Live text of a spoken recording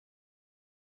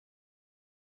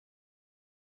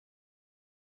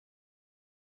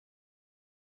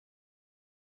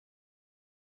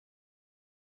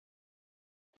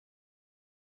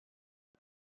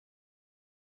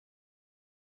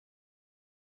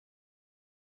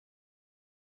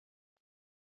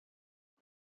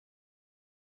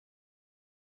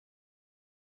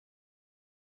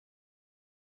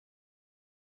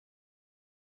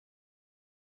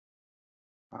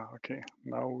Okay,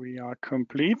 now we are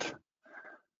complete.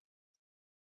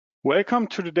 Welcome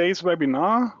to today's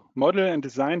webinar, Model and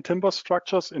Design Timber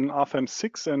Structures in RFEM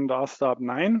 6 and RSTAB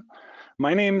 9.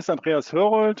 My name is Andreas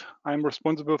Hörold. I'm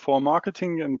responsible for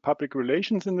marketing and public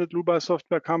relations in the Dlubal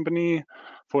software company.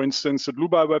 For instance, the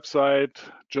Dlubal website,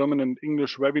 German and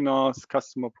English webinars,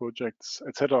 customer projects,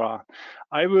 etc.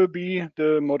 I will be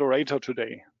the moderator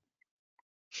today.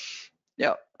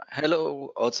 Yeah,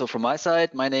 hello also from my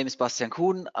side. My name is Bastian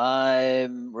Kuhn.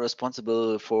 I'm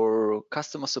responsible for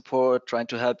customer support, trying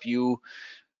to help you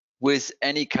with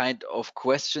any kind of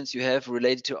questions you have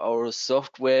related to our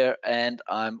software, and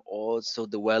I'm also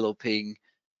developing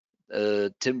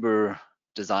timber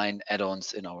design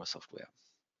add-ons in our software.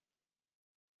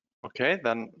 Okay,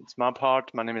 then it's my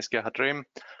part. My name is Gerhard Rehm.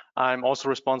 I'm also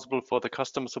responsible for the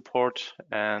customer support,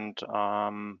 and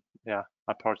yeah,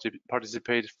 I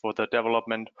participate for the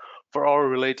development for our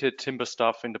related timber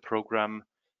stuff in the program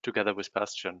together with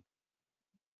Bastian.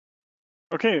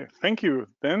 Okay, thank you.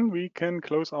 Then we can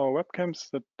close our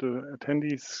webcams that the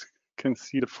attendees can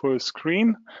see the full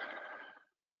screen.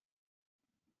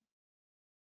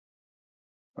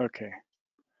 Okay.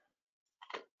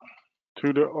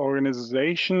 To the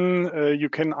organization, you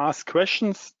can ask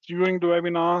questions during the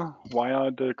webinar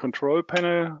via the control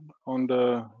panel on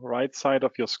the right side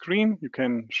of your screen. You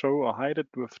can show or hide it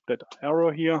with that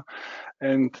arrow here,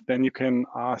 and then you can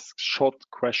ask short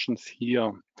questions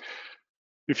here.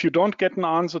 If you don't get an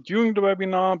answer during the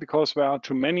webinar because there are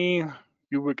too many,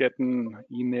 you will get an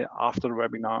email after the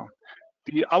webinar.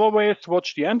 The other way is to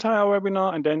watch the entire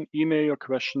webinar and then email your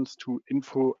questions to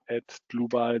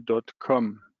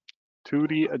info@dlubal.com. To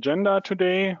the agenda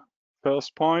today,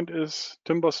 first point is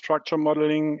timber structure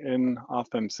modeling in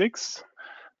RFEM 6.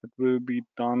 That will be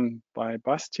done by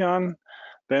Bastian.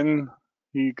 Then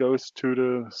he goes to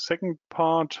the second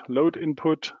part, load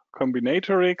input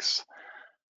combinatorics.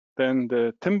 Then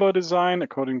the timber design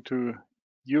according to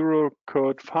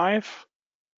Eurocode 5.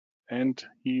 And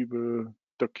he will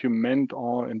document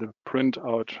all in the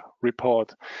printout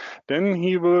report. Then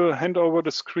he will hand over the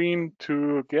screen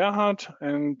to Gerhard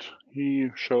and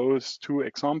he shows two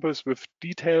examples with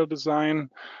detailed design,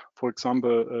 for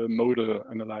example, modal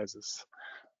analysis.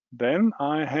 Then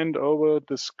I hand over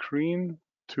the screen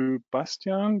to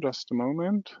Bastian, just a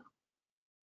moment.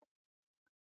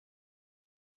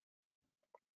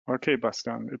 Okay,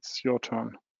 Bastian, it's your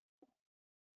turn.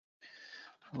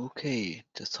 Okay,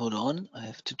 just hold on. I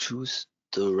have to choose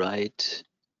the right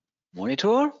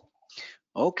monitor.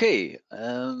 Okay,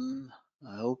 I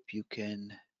hope you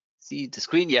can see the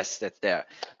screen. Yes, that's there.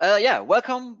 Yeah,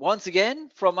 welcome once again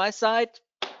from my side.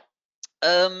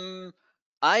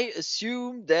 I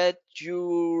assume that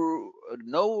you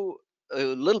know a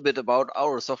little bit about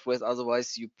our software,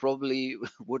 otherwise you probably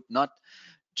would not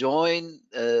join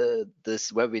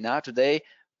this webinar today.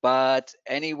 But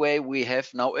anyway, we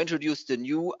have now introduced the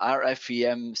new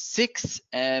RFEM 6,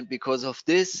 and because of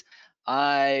this,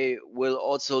 I will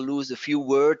also lose a few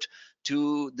words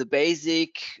to the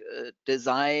basic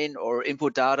design or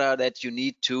input data that you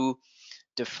need to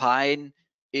define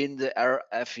in the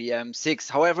RFEM 6.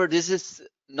 However, this is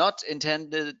not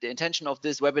intended, the intention of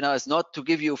this webinar is not to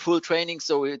give you full training,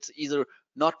 so it's either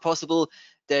not possible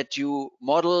that you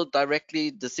model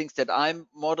directly the things that I'm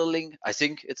modeling. I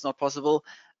think it's not possible.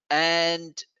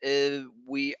 And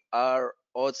we are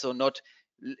also not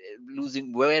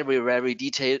losing very, very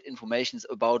detailed information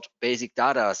about basic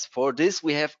data. For this,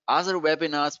 we have other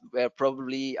webinars where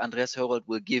probably Andreas Hörold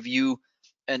will give you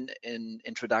an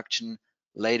introduction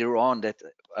later on that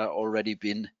already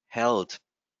been held.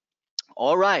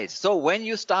 All right, so when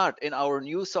you start in our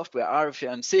new software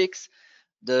RFEM 6,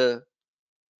 the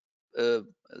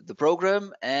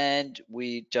program, and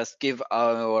we just give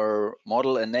our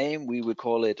model a name, we will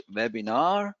call it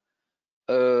webinar,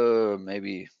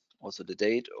 maybe also the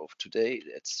date of today,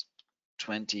 that's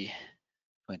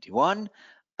 2021.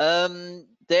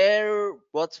 There,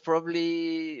 what's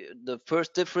probably the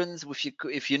first difference,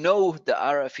 if you know the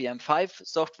RFEM 5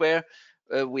 software,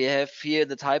 we have here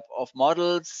the type of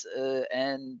models,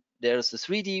 and there's a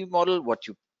 3D model, what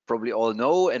you probably all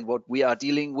know and what we are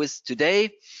dealing with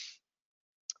today.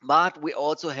 But we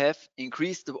also have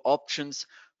increased the options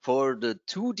for the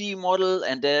 2D model,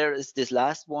 and there is this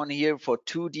last one here for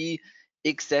 2D,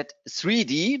 XZ,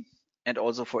 3D, and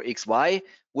also for XY,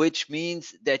 which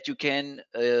means that you can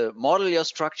model your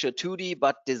structure 2D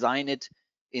but design it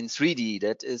in 3D.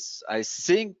 That is, I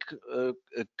think, a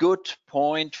good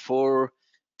point for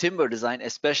timber design,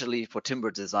 especially for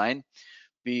timber design,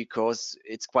 because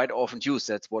it's quite often used.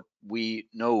 That's what we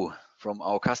know from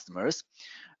our customers.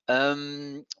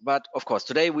 But of course,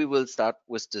 today we will start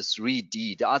with the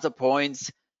 3D. The other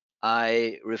points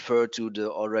I refer to the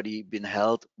already been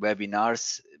held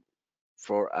webinars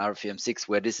for RFEM 6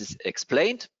 where this is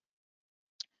explained.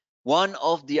 One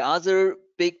of the other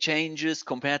big changes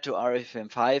compared to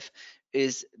RFEM 5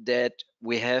 is that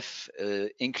we have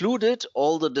included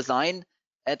all the design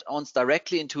add-ons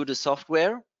directly into the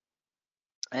software,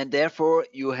 and therefore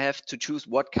you have to choose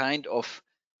what kind of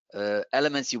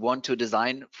elements you want to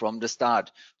design from the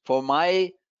start. For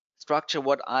my structure,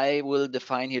 what I will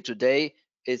define here today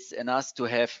is enough to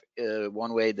have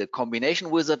one way the combination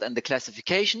wizard and the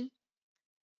classification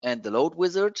and the load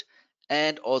wizard,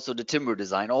 and also the timber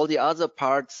design. All the other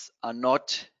parts are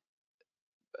not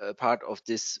part of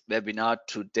this webinar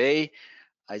today.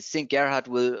 I think Gerhard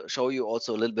will show you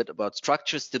also a little bit about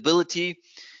structure stability,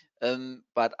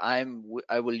 but I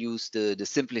will use the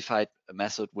simplified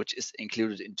method, which is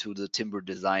included into the timber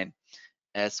design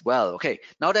as well. Okay,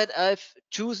 now that I've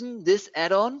chosen this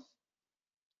add-on,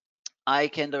 I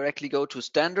can directly go to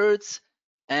standards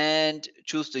and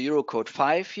choose the Eurocode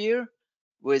 5 here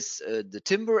with the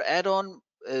timber add-on.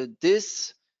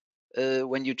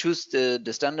 When you choose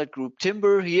the standard group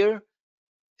timber here,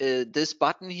 this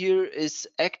button here is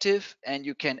active and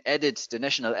you can edit the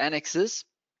national annexes.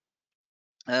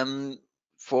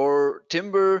 For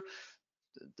timber,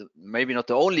 maybe not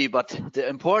the only, but the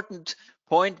important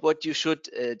point what you should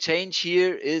change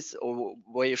here is, or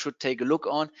where you should take a look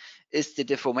on, is the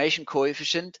deformation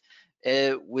coefficient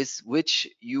with which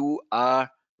you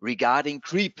are regarding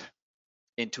creep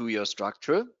into your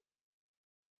structure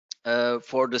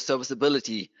for the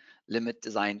serviceability limit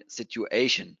design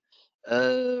situation.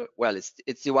 Well,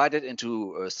 it's divided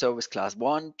into service class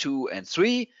 1, 2, and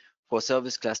 3. For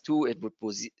service class 2, it would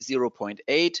be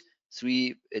 0.8,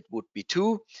 3, it would be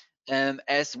 2.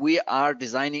 As we are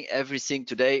designing everything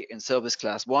today in service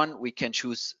class 1, we can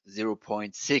choose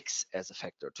 0.6 as a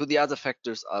factor. To the other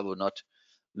factors, I will not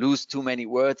lose too many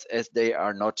words as they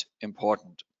are not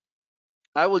important.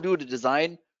 I will do the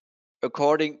design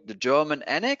according the German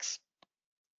annex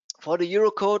for the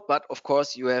Eurocode, but of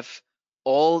course you have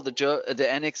all the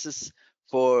annexes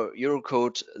for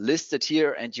Eurocode listed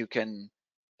here, and you can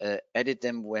edit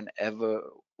them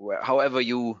however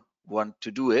you want to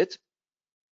do it.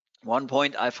 One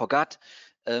point I forgot.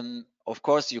 Of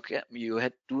course, you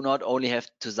do not only have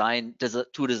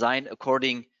to design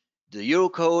according the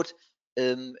Eurocode.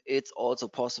 It's also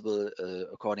possible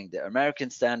according the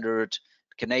American standard,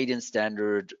 Canadian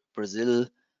standard, Brazil,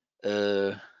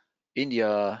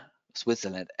 India,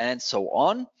 Switzerland, and so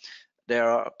on. There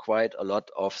are quite a lot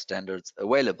of standards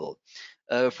available.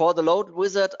 For the load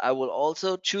wizard, I will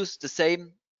also choose the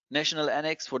same national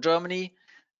annex for Germany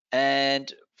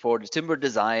and for the timber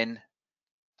design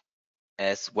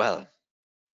as well.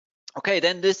 Okay,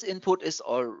 then this input is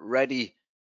already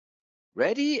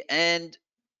ready, and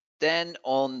then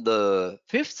on the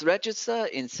 5th register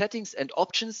in settings and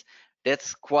options,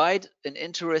 that's quite an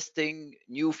interesting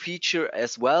new feature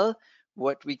as well,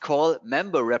 what we call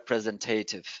member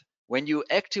representative. When you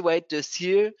activate this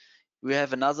here, we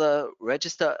have another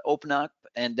register open up,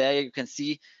 and there you can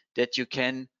see that you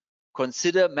can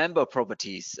consider member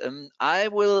properties. I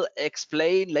will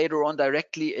explain later on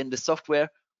directly in the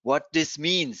software what this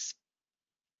means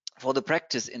for the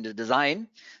practice in the design.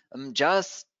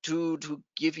 Just to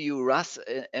give you rough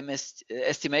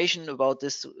estimation about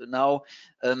this now,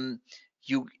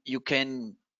 you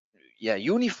can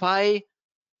unify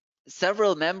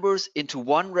several members into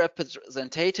one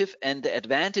representative, and the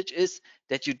advantage is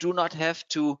that you do not have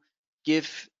to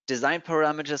give design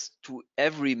parameters to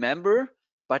every member,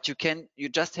 but you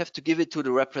just have to give it to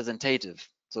the representative.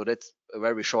 So that's a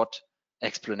very short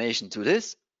explanation to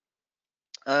this.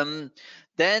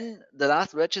 Then the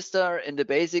last register in the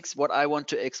basics, what I want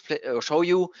to show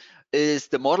you is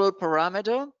the model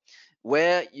parameter,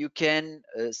 where you can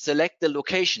select the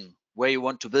location where you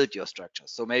want to build your structure.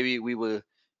 So maybe we will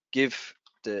give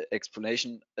the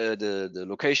explanation, the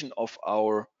location of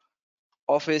our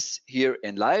office here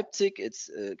in Leipzig. It's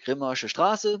Grimmarsche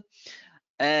Straße,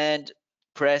 and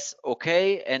press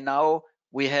OK. And now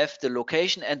we have the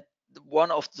location, and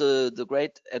one of the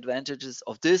great advantages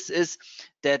of this is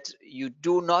that you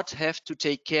do not have to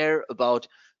take care about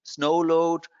snow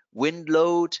load, wind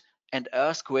load, and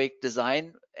earthquake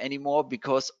design anymore,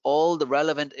 because all the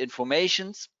relevant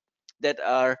informations that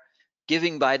are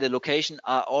given by the location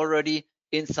are already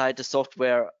inside the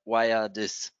software via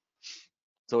this.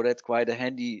 So that's quite a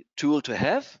handy tool to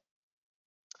have.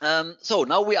 So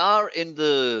now we are in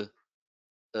the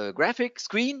graphic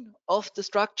screen of the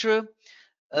structure.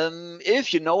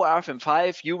 If you know RFEM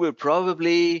 5, you will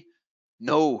probably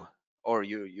know or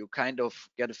you kind of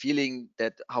get a feeling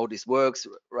that how this works.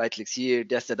 Right click here,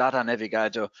 there's the data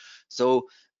navigator. So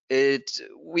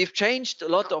we've changed a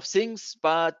lot of things,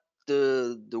 but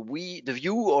the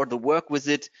view or the work with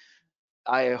it,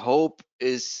 I hope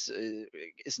is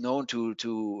known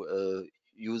to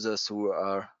users who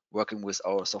are working with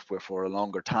our software for a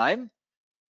longer time.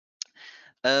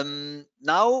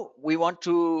 Now we want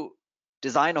to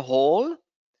design a hall,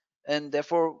 and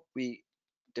therefore we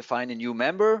define a new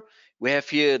member. We have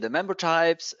here the member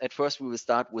types. At first we will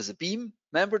start with a beam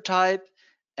member type,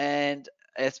 and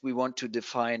as we want to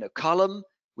define a column,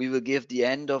 we will give the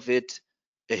end of it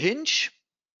a hinge.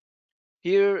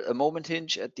 Here, a moment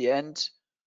hinge at the end.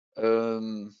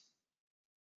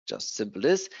 Just simple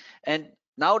this. And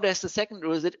now there's the second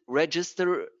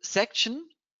register section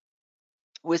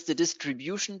with the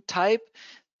distribution type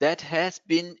that has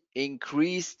been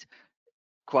increased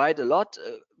quite a lot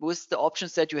with the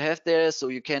options that you have there. So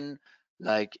you can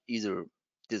like either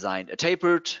design a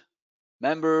tapered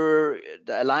member,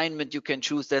 the alignment you can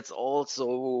choose. That's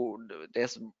also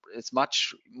it's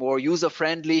much more user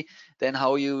friendly than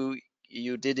how you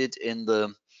did it in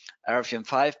the RFEM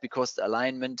 5, because the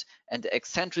alignment and the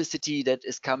eccentricity that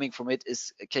is coming from it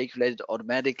is calculated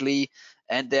automatically,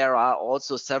 and there are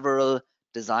also several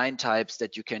design types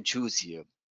that you can choose here.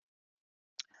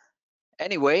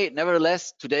 Anyway,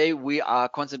 nevertheless, today we are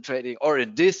concentrating, or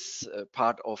in this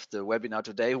part of the webinar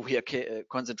today, we are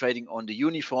concentrating on the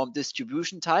uniform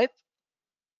distribution type.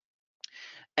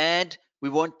 And we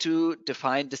want to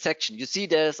define the section. You see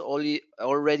there's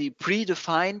already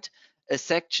predefined a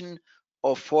section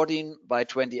of 14 by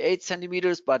 28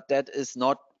 centimeters, but that is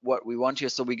not what we want here.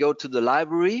 So we go to the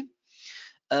library.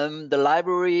 The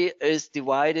library is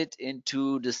divided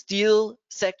into the steel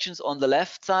sections on the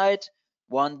left side,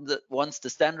 once the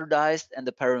standardized and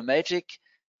the parametric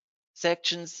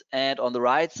sections, and on the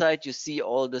right side you see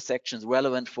all the sections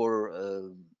relevant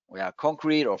for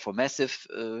concrete or for massive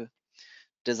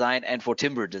design and for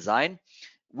timber design.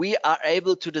 We are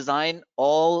able to design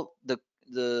all the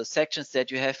sections that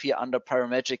you have here under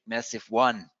parametric massive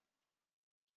 1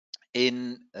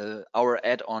 in our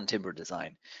add-on timber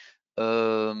design.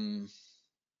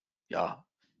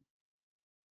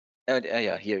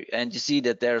 Here, and you see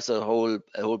that there's a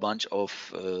whole bunch of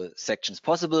sections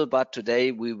possible, but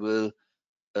today we will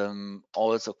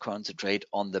also concentrate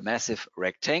on the massive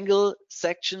rectangle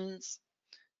sections.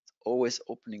 It's always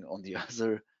opening on the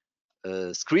other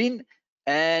screen,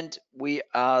 and we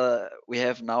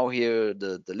have now here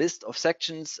the list of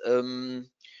sections,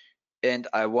 and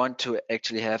I want to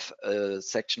actually have a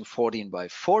section 14 by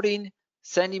 14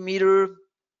 centimeter.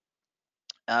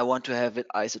 I want to have it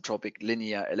isotropic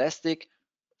linear elastic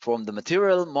from the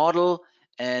material model,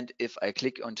 and if I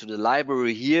click onto the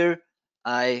library here,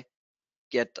 I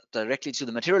get directly to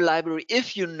the material library.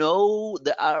 If you know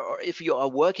or if you are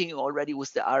working already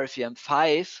with the RFEM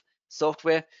 5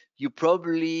 software, you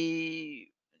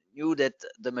probably knew that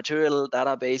the material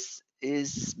database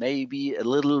is maybe a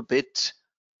little bit,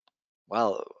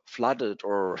 well, flooded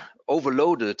or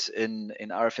overloaded in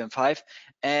RFEM 5,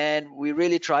 and we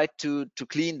really tried to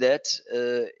clean that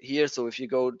here. So if you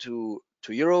go to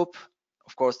Europe,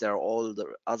 of course there are all the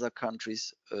other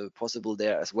countries possible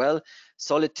there as well.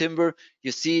 Solid timber,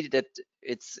 you see that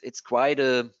it's quite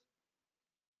a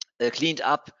cleaned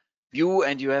up view,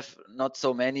 and you have not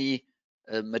so many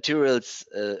materials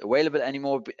available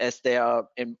anymore, as they are,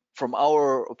 from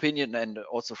our opinion and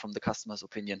also from the customer's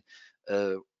opinion,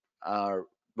 are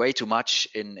way too much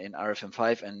in RFEM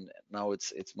 5, and now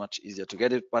it's much easier to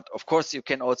get it. But of course you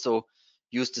can also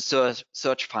use the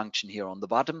search function here on the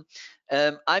bottom.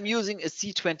 I'm using a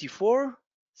C24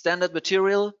 standard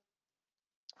material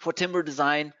for timber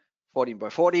design, 14 by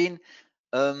 14.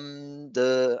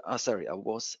 Sorry, I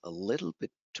was a little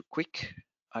bit too quick,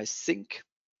 I think,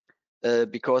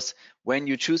 because when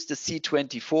you choose the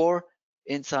C24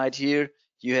 inside here,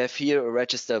 you have here a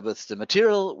register with the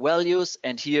material values,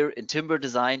 and here in timber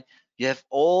design, you have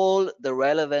all the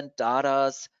relevant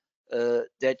data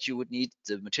that you would need,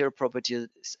 the material properties,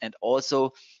 and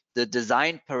also the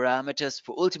design parameters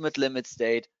for ultimate limit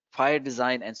state, fire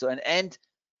design, and so on. And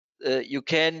you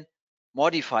can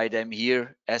modify them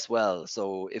here as well.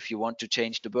 So if you want to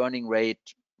change the burning rate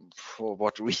for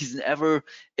what reason ever,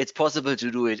 it's possible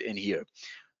to do it in here.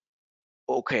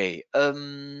 Okay,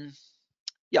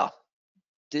 yeah,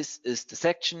 this is the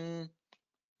section.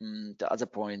 The other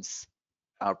points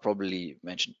are probably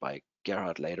mentioned by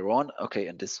Gerhard later on. Okay,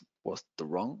 and this was the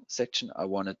wrong section. I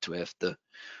wanted to have the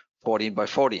 14 by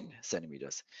 14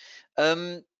 centimeters.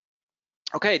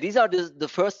 Okay, these are the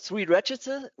first three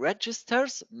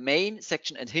registers, main,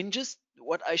 section, and hinges,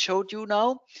 what I showed you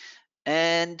now.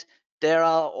 And there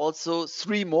are also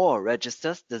 3 more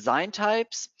registers: design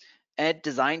types and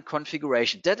design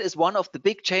configuration. That is one of the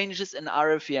big changes in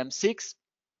RFEM 6,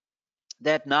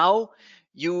 that now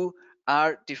you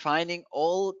are defining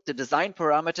all the design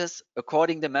parameters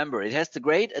according to member. It has the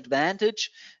great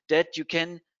advantage that you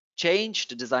can change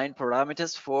the design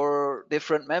parameters for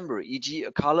different member. E.g.,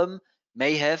 a column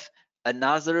may have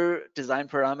another design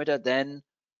parameter than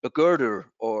a girder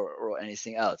or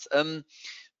anything else.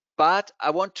 But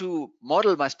I want to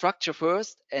model my structure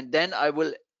first, and then I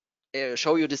will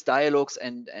show you these dialogues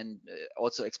and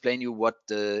also explain you what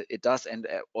it does, and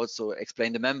also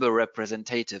explain the member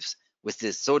representatives with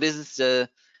this. So this is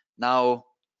now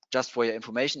just for your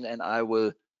information, and I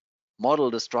will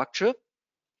model the structure.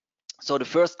 So the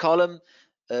first column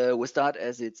will start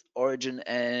as its origin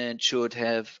and should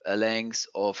have a length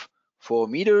of 4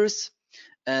 meters.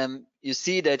 You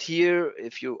see that here,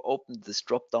 if you open this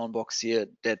drop-down box here,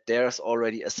 that there's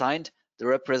already assigned the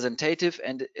representative,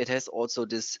 and it has also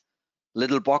this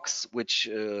little box which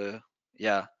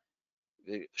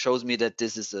shows me that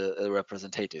this is a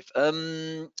representative.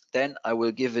 Then I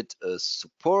will give it a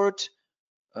support.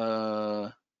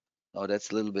 Now that's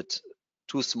a little bit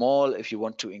too small. If you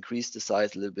want to increase the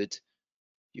size a little bit,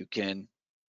 you can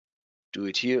do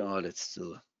it here. Oh, that's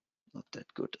still not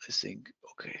that good, I think.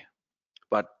 Okay,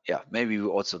 but yeah, maybe we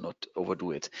also not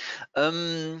overdo it.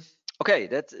 Okay,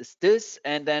 that is this,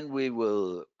 and then we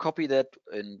will copy that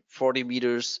in 40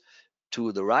 meters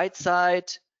to the right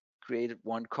side, created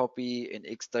one copy in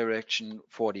X direction,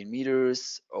 14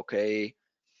 meters. Okay,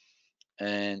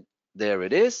 and there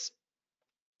it is.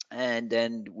 And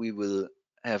then we will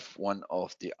have one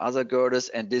of the other girders,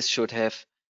 and this should have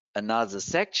another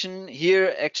section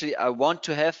here. Actually, I want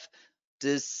to have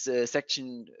this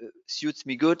section suits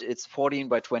me good. It's 14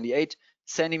 by 28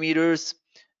 centimeters,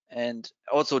 and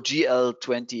also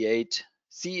GL28C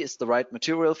is the right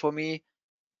material for me.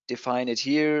 Define it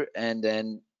here, and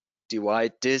then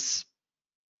divide this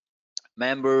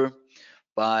member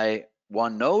by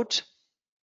 1 node.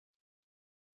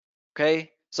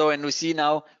 Okay, so and we see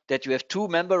now that you have 2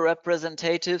 member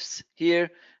representatives here,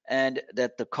 and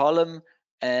that the column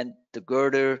and the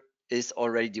girder is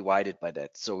already divided by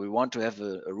that. So we want to have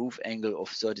a roof angle of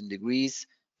 13 degrees.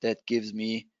 That gives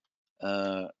me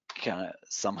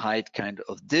some height kind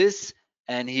of this.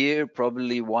 And here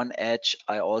probably one edge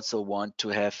I also want to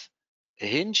have a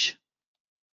hinge,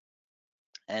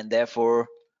 and therefore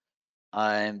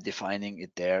I'm defining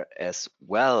it there as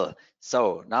well.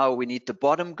 So now we need the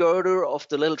bottom girder of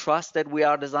the little truss that we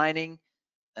are designing,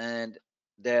 and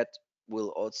that will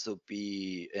also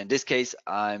be, in this case,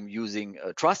 I'm using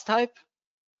a truss type,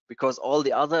 because all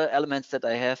the other elements that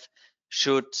I have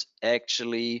should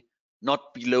actually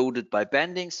not be loaded by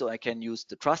bending, so I can use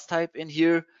the truss type in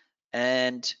here.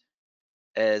 And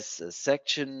as a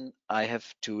section, I have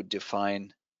to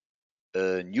define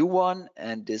a new one,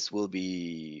 and this will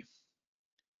be,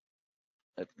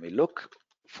 let me look,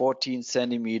 14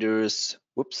 centimeters,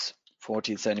 whoops,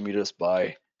 14 centimeters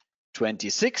by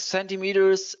 26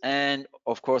 centimeters. And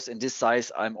of course, in this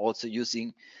size, I'm also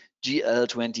using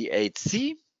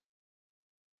GL28C.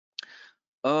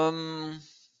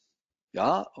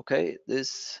 Yeah, okay,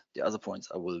 the other points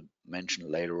I will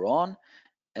mention later on,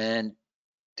 and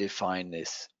define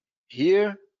this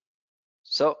here.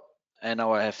 So, and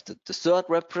now I have the third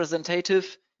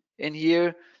representative in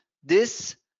here.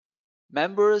 This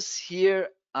members here,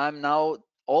 I'm now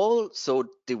also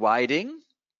dividing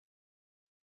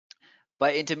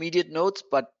by intermediate nodes,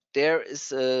 but there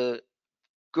is a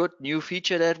good new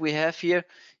feature that we have here.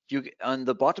 You on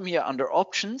the bottom here under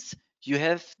options, you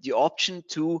have the option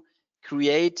to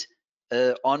create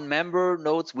on member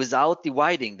nodes without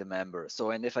dividing the member.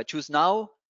 So, and if I choose now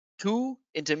 2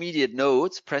 intermediate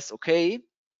nodes, press OK,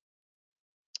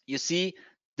 you see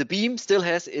the beam still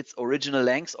has its original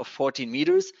length of 14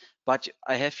 meters, but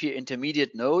I have here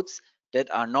intermediate nodes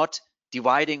that are not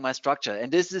dividing my structure.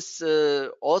 And this is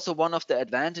also one of the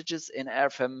advantages in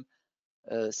RFEM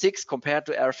 6 compared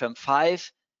to RFEM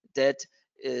 5, that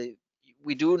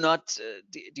we do not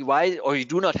divide, or you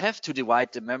do not have to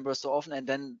divide the members so often, and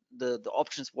then the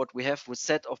options what we have with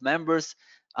set of members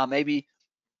are maybe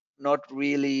not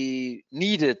really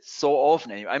needed so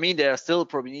often. I mean, they are still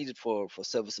probably needed for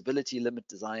serviceability, limit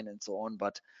design, and so on,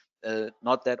 but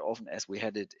not that often as we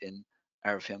had it in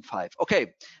RFEM 5.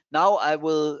 Okay, now I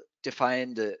will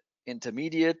define the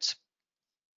intermediate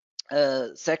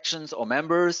sections or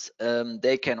members.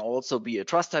 They can also be a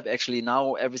truss type. Actually,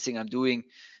 now everything I'm doing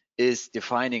is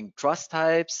defining truss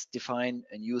types. Define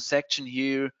a new section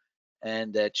here,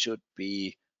 and that should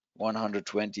be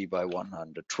 120 by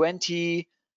 120.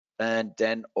 And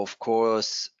then of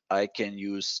course I can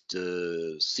use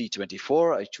the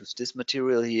C24. I choose this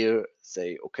material here,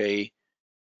 say okay,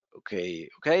 okay,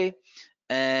 okay,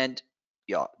 and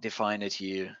yeah, define it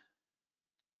here.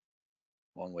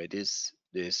 One way this,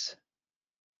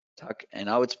 tuck, and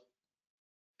now it's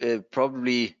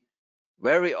probably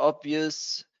very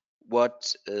obvious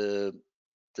what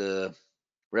the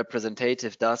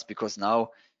representative does, because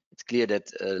now it's clear that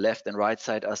left and right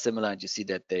side are similar, and you see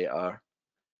that they are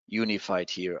unified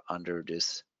here under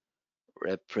this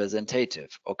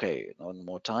representative. Okay, one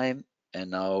more time,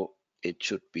 and now it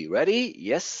should be ready.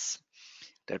 Yes,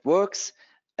 that works.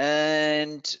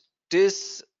 And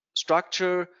this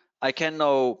structure I can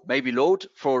now maybe load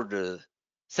for the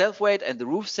self-weight and the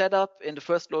roof setup in the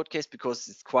first load case, because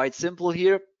it's quite simple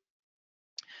here.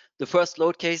 The first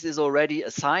load case is already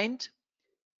assigned,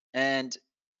 and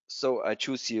so I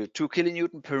choose here 2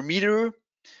 kilonewton per meter.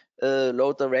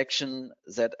 Load direction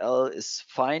ZL is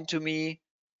fine to me.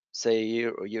 Say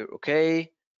here or here,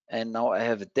 okay. And now I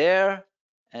have it there.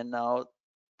 And now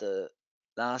the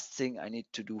last thing I need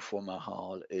to do for my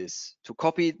hull is to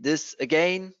copy this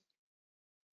again,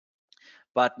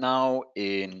 but now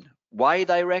in Y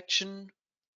direction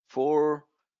for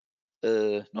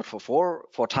not for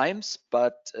four times,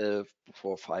 but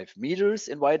for 5 meters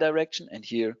in Y direction, and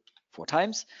here 4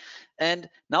 times. And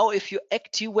now if you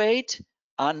activate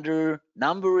under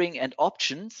numbering and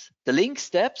options the link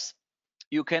steps,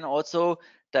 you can also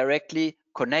directly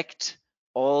connect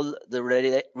all the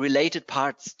related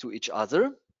parts to each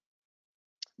other.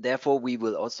 Therefore, we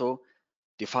will also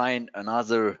define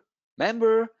another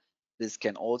member. This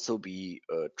can also be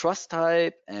a truss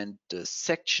type, and the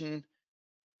section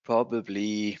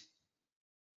probably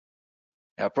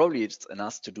it's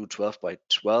enough to do 12 by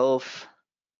 12,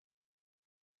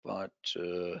 but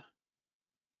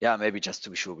yeah, maybe just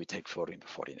to be sure we take 14 by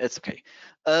 14. It's okay.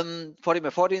 14 by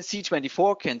 14,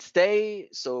 C24 can stay,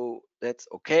 so that's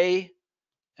okay,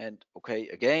 and okay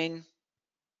again.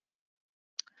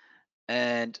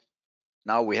 And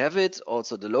now we have it.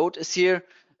 Also the load is here.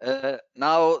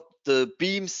 Now the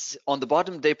beams on the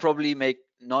bottom, they probably make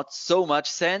not so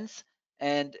much sense,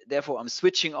 and therefore I'm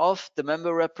switching off the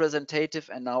member representative,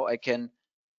 and now I can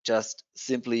just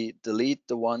simply delete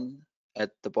the one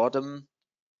at the bottom.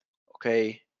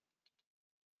 Okay,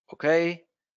 okay.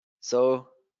 So,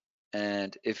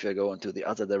 and if I go into the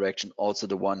other direction, also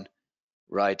the one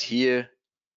right here,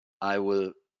 I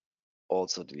will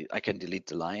also delete. I can delete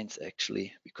the lines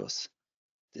actually, because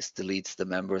this deletes the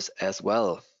members as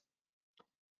well.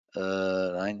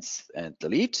 Lines and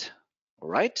delete. All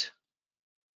right.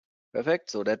 Perfect.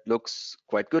 So that looks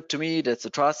quite good to me. That's a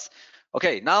truss.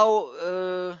 Okay, now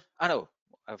I know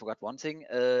I forgot one thing.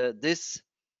 The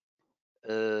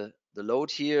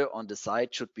load here on the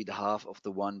side should be the half of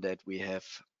the one that we have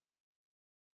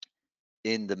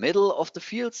in the middle of the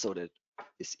field. So that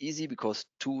is easy, because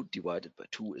 2 divided by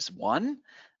 2 is 1.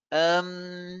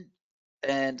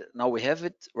 And now we have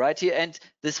it right here, and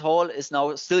this hall is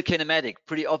now still kinematic,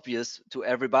 pretty obvious to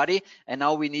everybody. And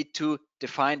now we need to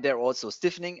define there also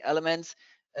stiffening elements.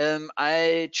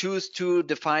 I choose to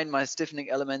define my stiffening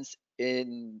elements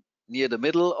in near the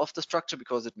middle of the structure,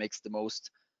 because it makes the most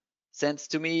sense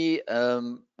to me.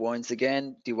 Once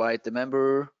again, divide the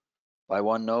member by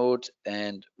 1 node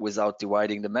and without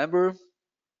dividing the member,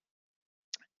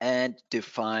 and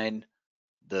define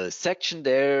the section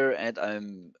there. And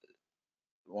I'm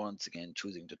once again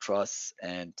choosing the truss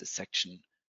and the section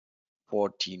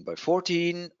 14 by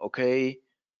 14. Okay.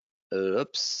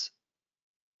 Oops.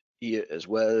 Here as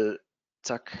well.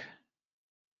 Tuck.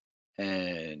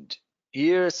 And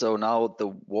here. So now the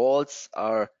walls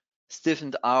are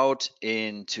stiffened out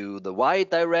into the Y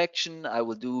direction. I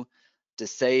will do the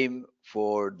same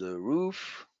for the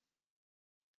roof.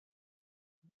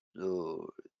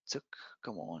 So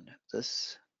come on,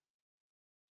 this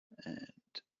and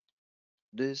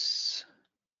this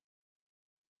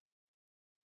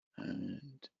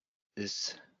and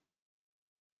this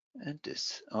and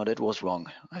this. Oh, that was wrong.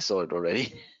 I saw it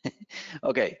already.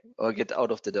 Okay, I'll get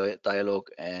out of the dialog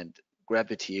and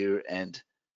grab it here and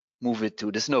move it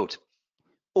to this node.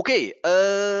 Okay,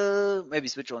 maybe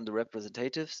switch on the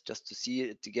representatives just to see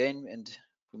it again, and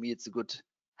for me it's a good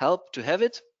help to have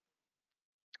it.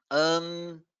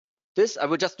 This I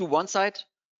will just do one side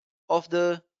of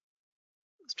the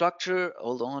structure.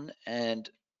 Hold on, and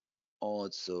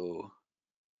also,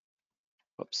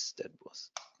 oops, that was,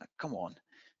 come on,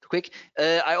 too quick.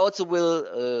 I also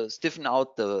will stiffen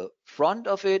out the front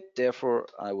of it. Therefore,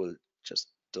 I will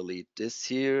just delete this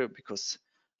here, because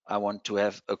I want to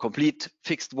have a complete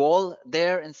fixed wall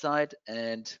there inside.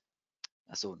 And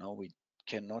so now we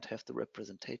cannot have the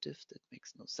representative. That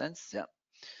makes no sense. Yeah.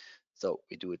 So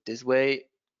we do it this way.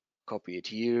 Copy it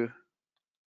here.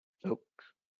 Look.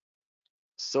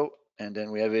 So, and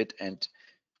then we have it. And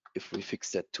if we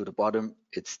fix that to the bottom,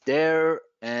 it's there.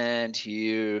 And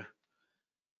here,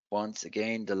 once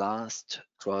again, the last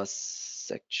cross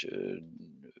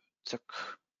section.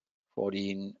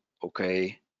 14.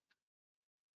 Okay.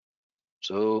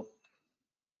 So,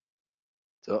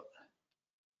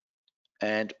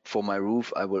 and for my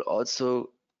roof, I will also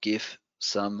give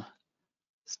some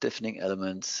stiffening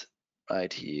elements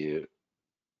right here,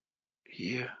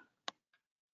 here,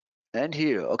 and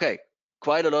here. Okay,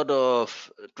 quite a lot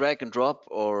of drag and drop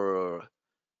or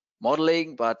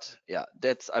modeling, but yeah,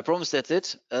 I promise that's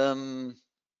it.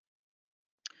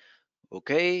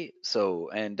 Okay, so,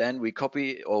 and then we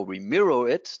copy or we mirror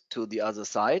it to the other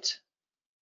side.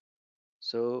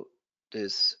 So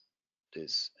this,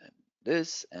 and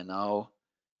this, and now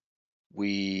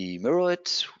we mirror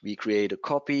it, we create a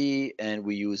copy, and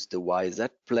we use the YZ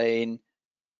plane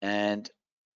and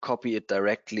copy it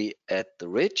directly at the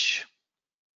ridge.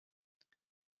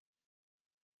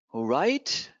 All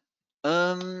right.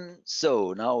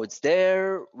 So now it's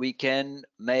there. We can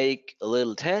make a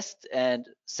little test and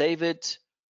save it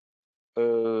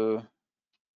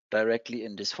directly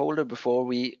in this folder before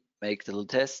we make the little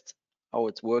test how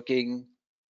it's working,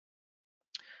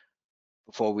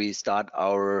 before we start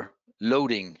our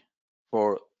loading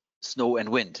for snow and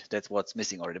wind. That's what's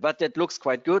missing already, but that looks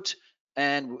quite good.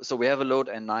 And so we have a load,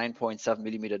 and 9.7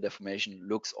 millimeter deformation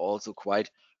looks also quite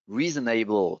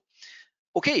reasonable.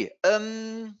 Okay,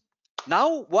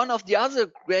 now one of the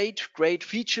other great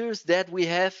features that we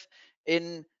have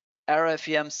in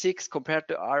RFEM 6 compared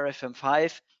to RFEM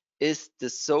 5 is the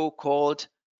so-called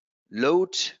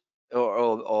load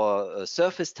or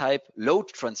surface type load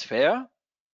transfer.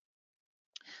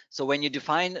 So when you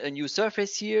define a new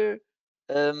surface here,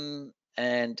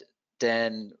 and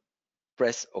then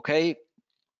press OK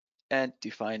and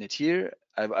define it here,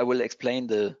 I will explain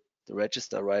the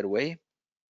register right away.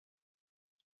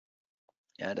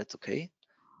 Yeah, that's okay.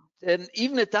 And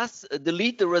even it does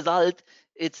delete the result,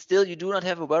 it's still, you do not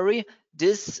have a worry.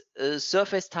 This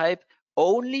surface type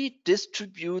only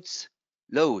distributes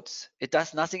loads. It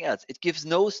does nothing else. It gives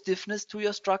no stiffness to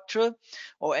your structure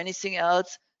or anything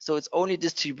else. So it's only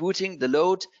distributing the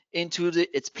load into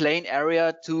its plane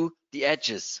area to the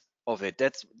edges of it.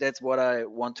 That's what I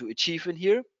want to achieve in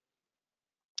here.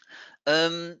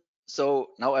 So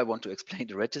now I want to explain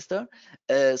the register.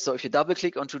 So if you double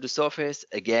click onto the surface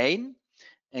again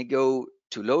and go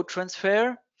to load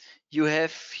transfer, you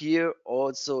have here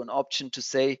also an option to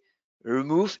say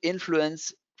remove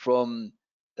influence from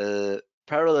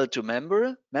parallel to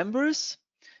members.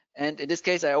 And in this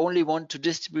case, I only want to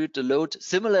distribute the load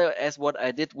similar as what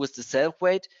I did with the self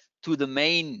weight to the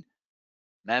main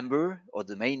member or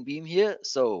the main beam here.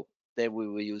 So then we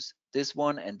will use this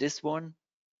one and this one.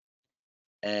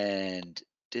 And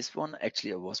this one,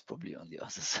 actually I was probably on the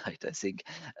other side, I think,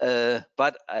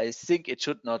 but I think it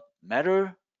should not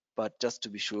matter, but just to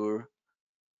be sure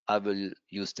I will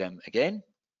use them again.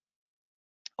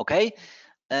 Okay,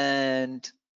 and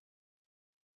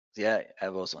yeah, I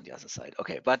was on the other side.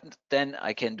 Okay, but then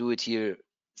I can do it here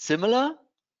similar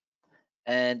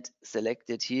and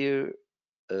select it here,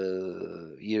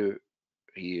 here,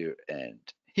 and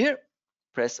here.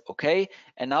 Press OK,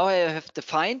 and now I have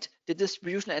defined the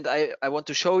distribution, and I want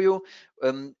to show you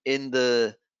in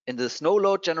the snow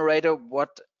load generator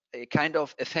what kind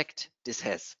of effect this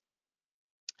has.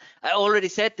 I already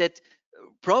said that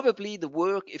probably the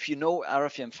work, if you know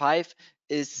RFEM 5,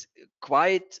 is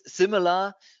quite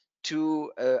similar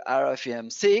to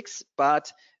RFEM 6,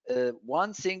 but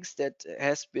one thing that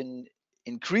has been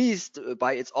increased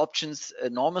by its options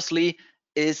enormously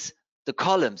is the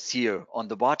columns here on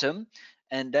the bottom.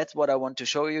 And that's what I want to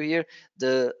show you here.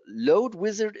 The load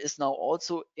wizard is now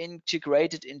also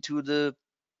integrated into the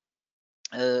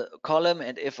column.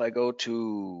 And if I go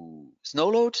to snow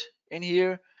load in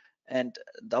here and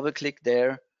double click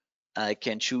there, I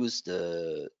can choose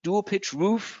the dual pitch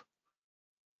roof,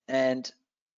 and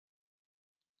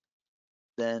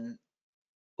then,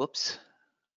 whoops,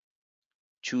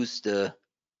 choose the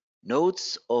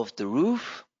nodes of the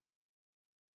roof.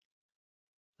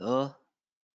 So,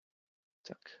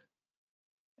 tuck,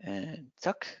 and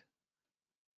tuck.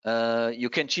 You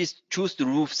can choose the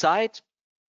roof side.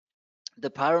 The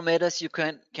parameters you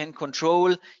can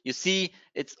control. You see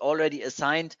it's already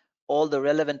assigned all the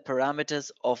relevant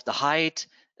parameters of the height,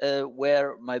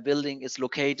 where my building is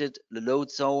located, the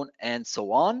load zone, and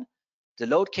so on. The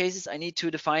load cases I need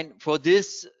to define for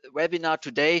this webinar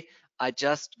today. I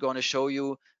just gonna show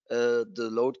you the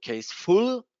load case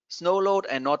full snow load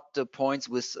and not the points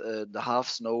with the half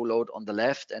snow load on the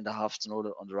left and the half snow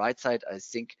load on the right side. I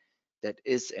think that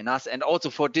is enough. And also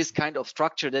for this kind of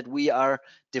structure that we are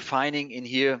defining in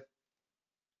here,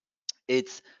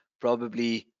 it's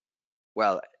probably,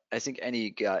 well, I think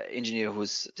any engineer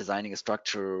who's designing a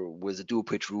structure with a dual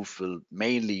pitch roof will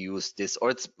mainly use this,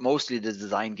 or it's mostly the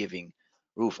design giving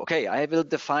roof. Okay, I will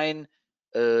define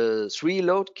 3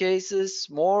 load cases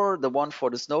more, the one for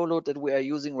the snow load that we are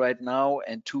using right now,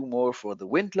 and 2 more for the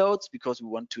wind loads, because we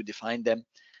want to define them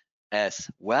as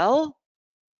well.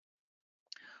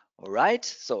 All right,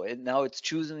 so now it's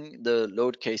choosing the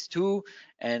load case 2,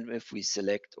 and if we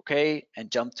select OK and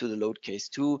jump to the load case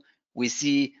 2, we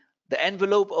see the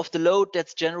envelope of the load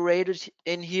that's generated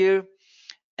in here.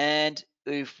 And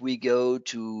if we go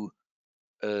to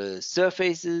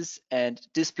surfaces and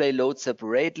display load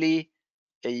separately,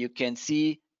 you can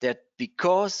see that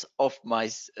because of my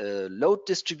load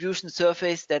distribution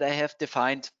surface that I have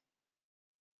defined,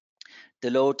 the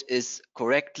load is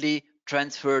correctly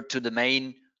transferred to the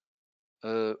main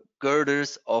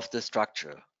girders of the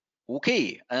structure.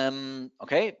 Okay,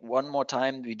 okay, one more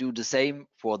time we do the same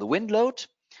for the wind load.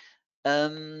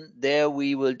 There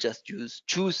we will just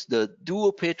choose the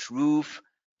dual pitch roof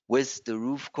with the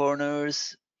roof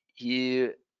corners.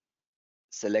 Here,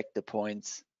 select the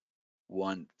points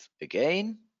once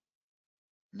again.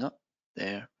 No,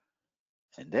 there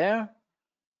and there.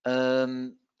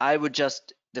 I would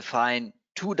just define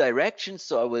 2 directions.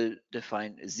 So I will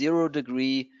define 0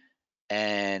 degree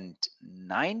and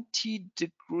 90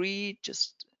 degree.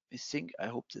 Just I think, I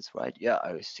hope that's right. Yeah,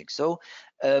 I think so.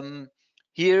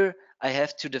 Here I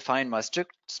have to define my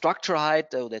structure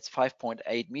height, though that's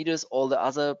 5.8 meters. All the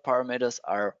other parameters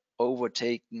are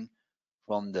overtaken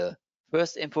from the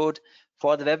first input.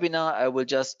 For the webinar, I will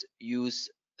just use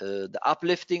the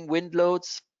uplifting wind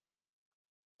loads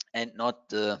and not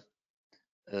the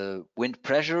wind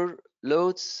pressure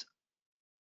loads.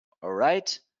 All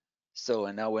right. So,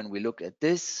 and now when we look at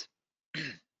this,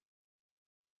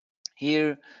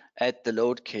 here at the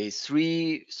load case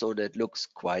 3, so that looks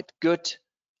quite good,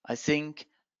 I think.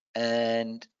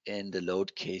 And in the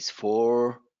load case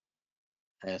 4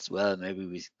 as well, maybe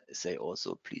we say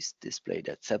also please display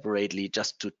that separately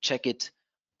just to check it,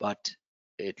 but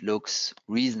it looks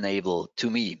reasonable to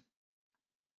me.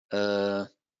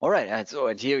 All right, and so,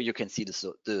 and here you can see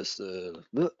the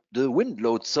wind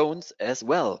load zones as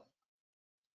well.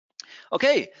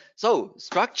 Okay, so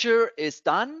structure is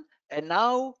done, and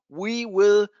now we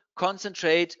will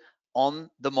concentrate on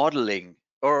the modeling,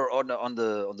 or on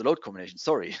the load combination.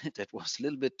 Sorry, that was a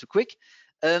little bit too quick.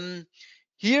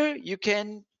 Here you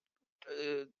can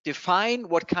define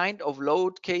what kind of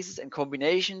load cases and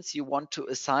combinations you want to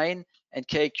assign and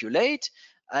calculate.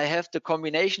 I have the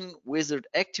combination wizard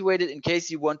activated in case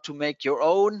you want to make your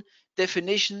own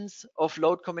definitions of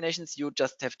load combinations. You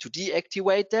just have to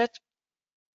deactivate that.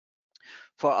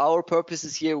 For our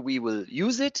purposes here, we will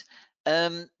use it.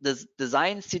 The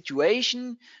design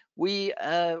situation we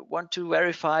want to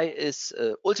verify is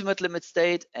ultimate limit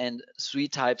state and 3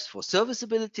 types for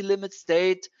serviceability limit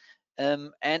state.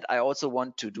 And I also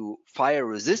want to do fire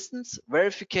resistance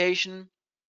verification.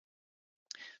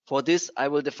 For this, I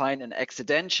will define an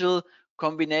accidental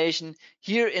combination.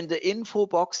 Here in the info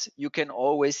box, you can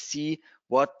always see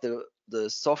what the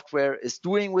software is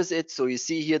doing with it. So you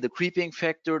see here the creeping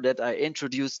factor that I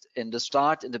introduced in the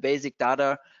start in the basic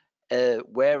data,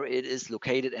 where it is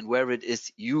located and where it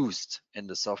is used in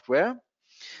the software.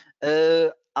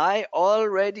 I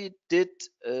already did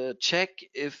check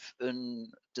if a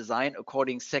design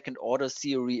according second order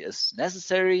theory is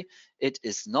necessary. It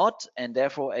is not, and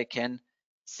therefore I can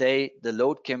say the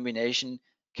load combination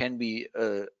can be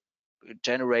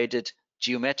generated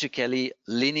geometrically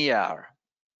linear.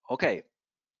 Okay,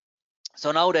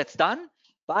 so now that's done,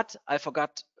 but I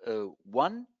forgot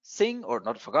one thing, or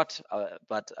not forgot,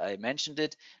 but I mentioned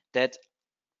it, that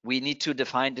we need to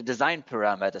define the design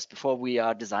parameters before we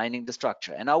are designing the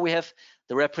structure. And now we have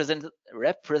the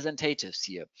representatives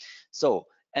here. So,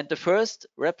 and the first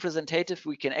representative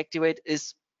we can activate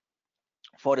is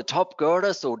for the top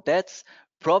girder. So that's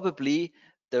probably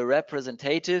the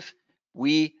representative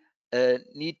we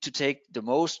need to take the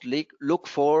most look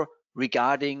for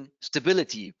regarding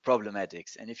stability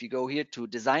problematics. And if you go here to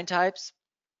design types,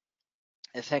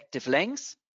 effective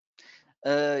lengths,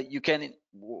 you can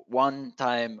one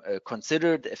time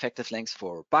consider the effective lengths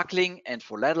for buckling and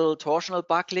for lateral torsional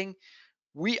buckling.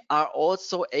 We are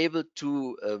also able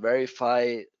to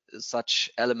verify such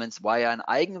elements via an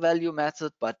eigenvalue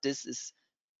method, but this is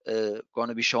going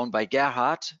to be shown by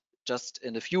Gerhard just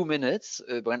in a few minutes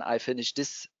when I finish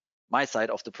this my side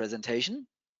of the presentation.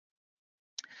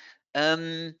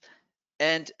 And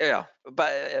yeah,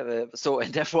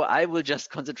 and therefore I will just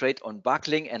concentrate on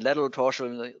buckling and lateral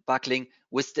torsional buckling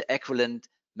with the equivalent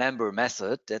member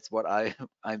method. That's what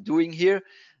I'm doing here.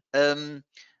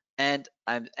 And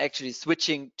I'm actually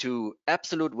switching to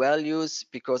absolute values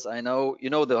because I know,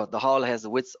 the hull has a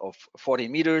width of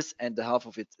 14 meters and the half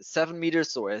of it is 7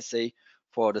 meters. So I say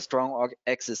for the strong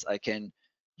axis, I can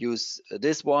use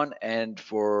this one, and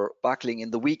for buckling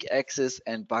in the weak axis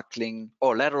and buckling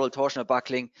or lateral torsional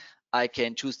buckling, I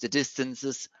can choose the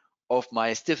distances of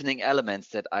my stiffening elements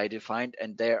that I defined,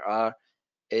 and there are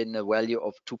in a value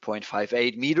of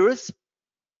 2.58 meters.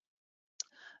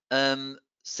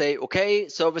 Say, okay,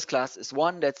 service class is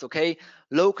 1, that's okay.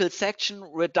 Local section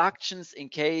reductions in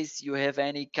case you have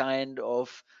any kind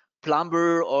of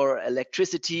plumber or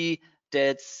electricity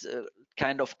that's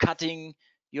kind of cutting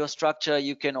your structure.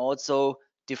 You can also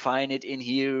define it in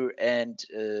here and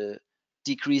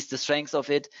decrease the strength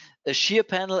of it. A shear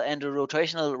panel and a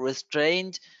rotational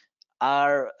restraint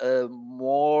are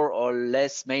more or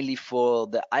less mainly for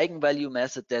the eigenvalue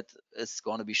method that is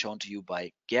going to be shown to you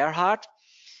by Gerhard.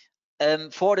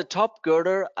 For the top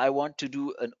girder, I want to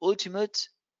do an ultimate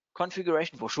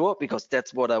configuration for sure, because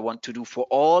that's what I want to do for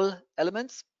all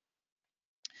elements.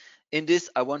 In this,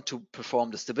 I want to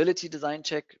perform the stability design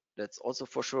check. That's also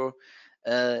for sure.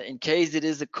 In case it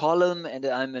is a column and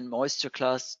I'm in moisture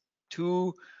class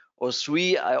 2 or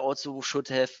 3, I also should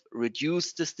have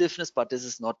reduced the stiffness, but this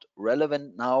is not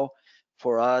relevant now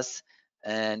for us.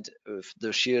 And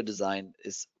the shear design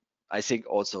is, I think,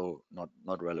 also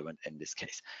not relevant in this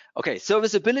case. Okay,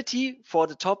 serviceability for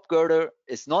the top girder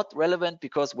is not relevant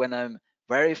because when I'm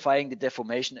verifying the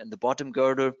deformation in the bottom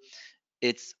girder,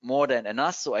 it's more than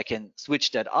enough, so I can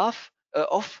switch that off.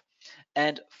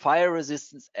 And fire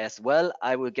resistance as well.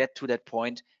 I will get to that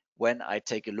point when I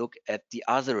take a look at the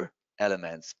other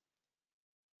elements.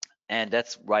 And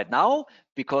that's right now,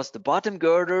 because the bottom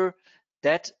girder,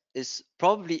 that is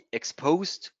probably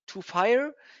exposed to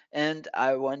fire, and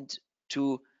I want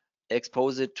to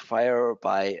expose it to fire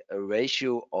by a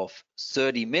ratio of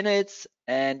 30 minutes.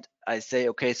 And I say,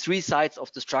 okay, 3 sides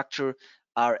of the structure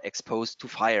are exposed to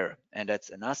fire, and that's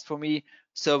enough for me.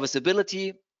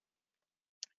 Serviceability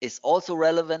is also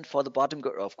relevant for the bottom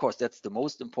girder. Of course, that's the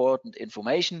most important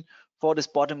information for this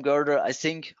bottom girder, I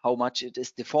think, how much it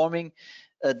is deforming.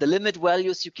 The limit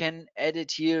values you can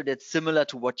edit here. That's similar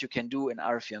to what you can do in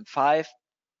RFEM 5.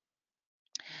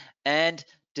 And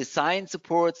design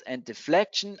supports and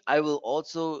deflection, I will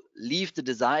also leave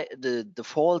the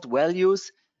default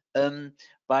values.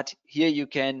 But here you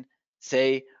can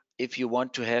say if you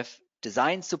want to have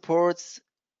design supports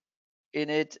in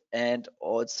it, and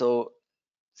also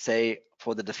say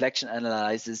for the deflection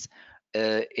analysis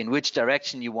in which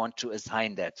direction you want to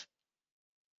assign that.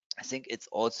 I think it's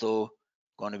also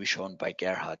going to be shown by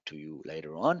Gerhard to you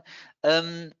later on.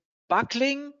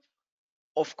 Buckling,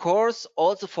 of course,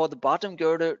 also for the bottom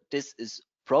girder, this is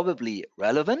probably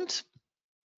relevant,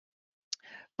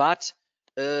 but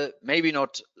maybe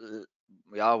not.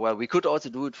 Yeah, well, we could also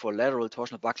do it for lateral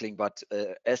torsional buckling, but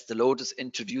as the load is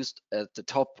introduced at the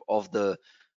top of the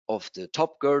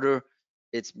top girder,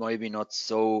 it's maybe not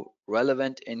so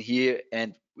relevant in here.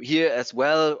 And here as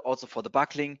well, also for the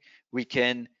buckling, we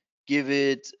can give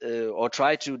it or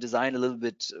try to design a little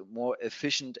bit more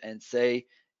efficient and say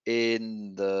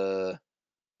in the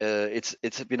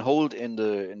it's been held in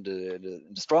the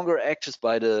stronger axis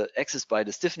by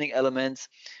the stiffening elements,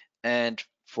 and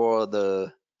for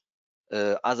the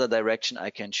other direction I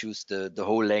can choose the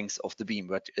whole length of the beam,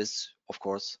 but is of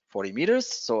course 40 meters.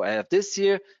 So I have this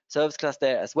here, service class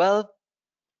there as well.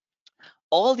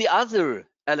 All the other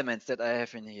elements that I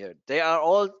have in here, they are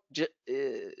all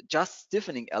just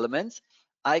stiffening elements.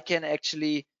 I can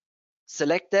actually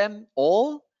select them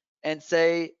all and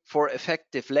say for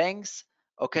effective lengths,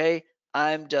 okay,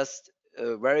 I'm just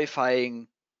verifying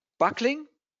buckling,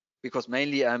 because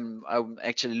mainly I'm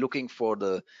actually looking for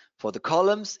the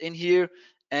columns in here,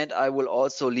 and I will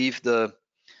also leave the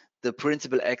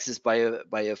principal axis by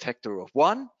a factor of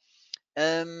 1.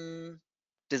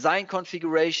 Design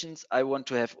configurations, I want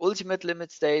to have ultimate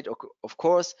limit state. Of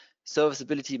course,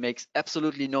 serviceability makes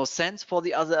absolutely no sense for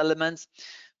the other elements.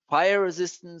 Fire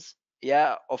resistance,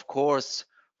 yeah, of course,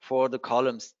 for the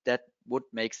columns that would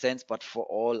make sense, but for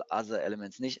all other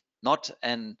elements not.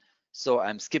 And so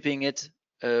I'm skipping it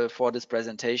for this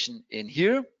presentation in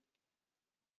here.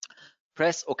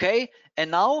 Press OK,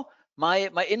 and now my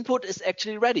input is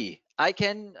actually ready. I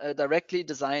can directly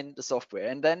design the software,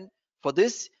 and then for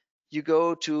this you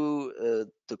go to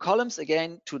the columns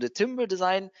again, to the timber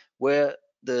design, where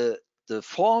the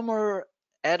former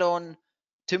add-on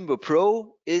Timber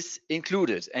Pro is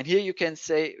included. And here you can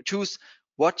say, choose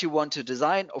what you want to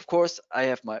design. Of course, I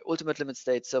have my ultimate limit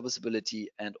state, serviceability,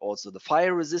 and also the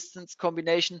fire resistance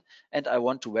combination, and I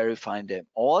want to verify them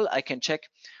all. I can check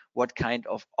what kind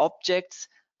of objects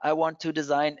I want to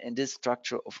design in this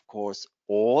structure, of course,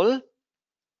 all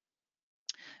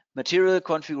material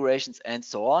configurations and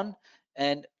so on.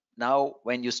 And now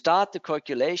when you start the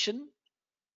calculation,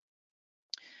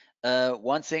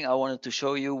 one thing I wanted to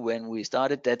show you when we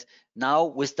started, that now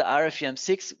with the RFEM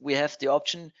 6 we have the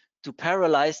option to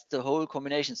parallelize the whole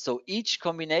combination. So each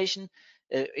combination,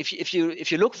 if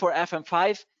you look for FM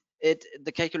 5,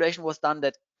 the calculation was done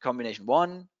that combination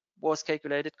 1 was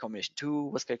calculated, combination 2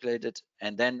 was calculated,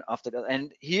 and then after that,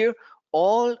 and here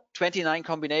all 29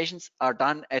 combinations are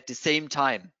done at the same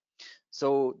time.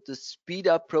 So the speed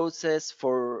up process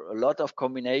for a lot of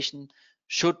combination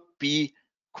should be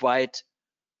quite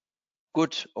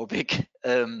good or big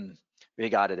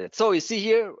regarded it. So you see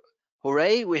here,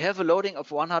 hooray, we have a loading of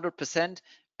 100%.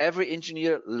 Every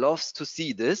engineer loves to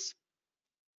see this,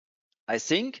 I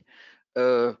think.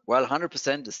 Well,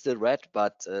 100% is still red,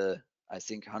 but I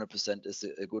think 100% is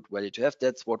a good value to have.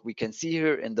 That's what we can see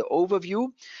here in the overview.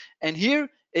 And here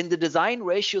in the design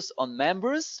ratios on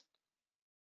members,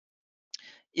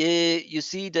 you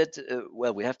see that,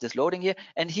 well, we have this loading here.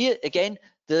 And here again,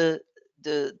 the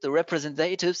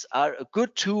representatives are a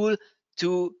good tool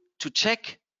to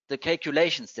check the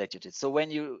calculations that you did. So when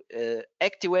you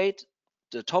activate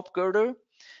the top girder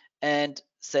and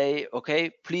say,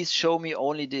 okay, please show me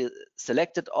only the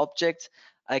selected objects,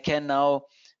 I can now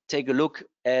take a look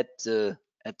at the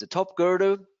top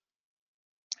girder.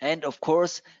 And of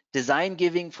course, design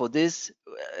giving for this,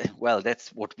 well, that's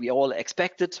what we all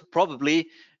expected probably,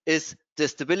 is the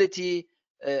stability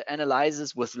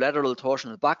analysis with lateral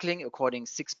torsional buckling according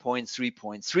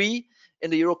 6.3.3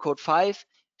 in the Eurocode 5.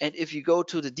 And if you go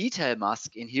to the detail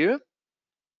mask in here,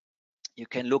 you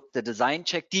can look the design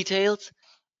check details,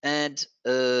 and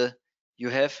you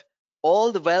have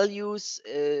all the values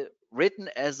written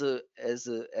as a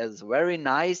very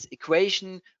nice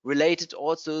equation related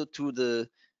also to the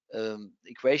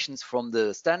equations from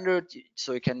the standard,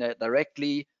 so you can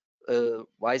directly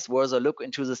vice versa look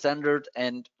into the standard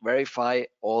and verify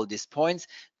all these points.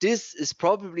 This is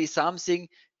probably something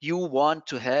you want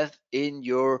to have in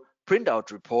your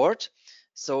printout report.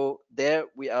 So there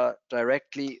we are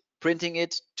directly printing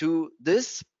it to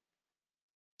this.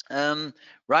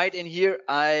 Right in here,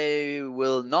 I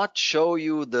will not show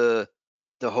you the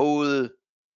whole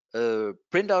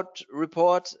printout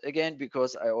report again,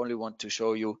 because I only want to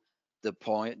show you the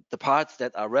parts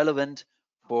that are relevant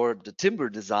for the timber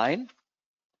design.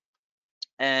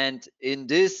 And in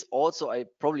this also, I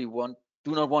probably do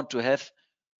not want to have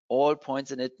all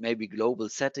points in it, maybe global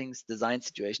settings, design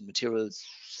situation, materials,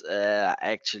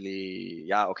 actually,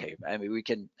 yeah, okay, I mean, we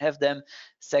can have them.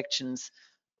 Sections,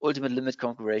 ultimate limit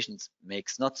configurations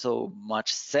makes not so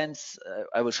much sense.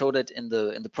 I will show that in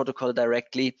the protocol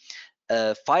directly.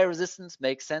 Fire resistance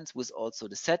makes sense with also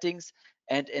the settings,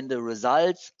 and in the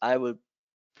results I will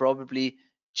probably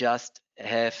just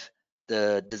have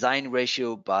the design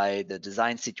ratio by the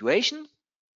design situation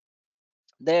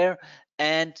there,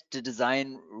 and the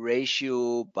design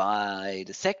ratio by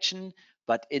the section,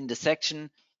 but in the section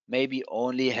maybe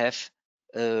only have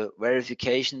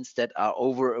verifications that are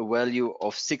over a value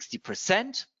of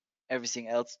 60%. Everything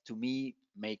else to me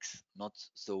makes not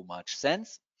so much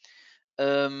sense.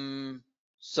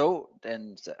 So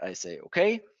then I say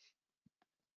okay,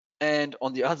 and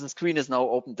on the other screen is now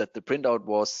opened that the printout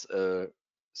was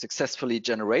successfully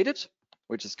generated,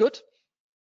 which is good.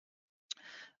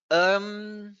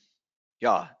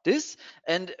 Yeah, this,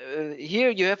 and here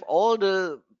you have all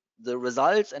the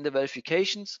results and the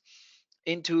verifications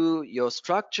into your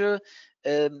structure,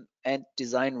 and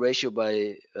design ratio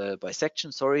by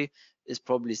section, sorry, is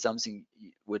probably something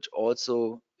which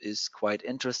also is quite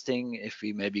interesting. If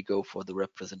we maybe go for the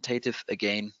representative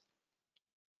again,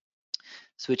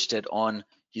 switch that on,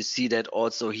 you see that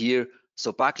also here.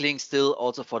 So buckling still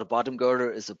also for the bottom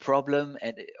girder is a problem,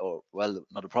 and or well,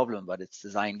 not a problem, but it's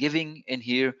design giving in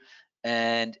here.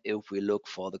 And if we look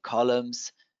for the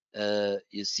columns,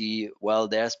 you see, well,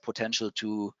 there's potential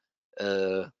to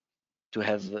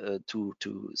have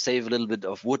to save a little bit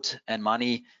of wood and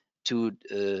money to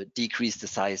decrease the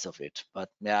size of it. But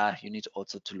yeah, you need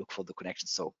also to look for the connections.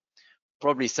 So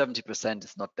probably 70%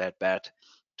 is not that bad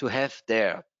to have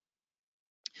there.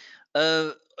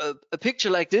 A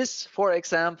picture like this, for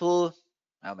example,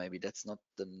 maybe that's not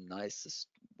the nicest.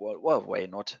 Well, why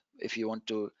not? If you want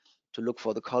to look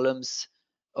for the columns,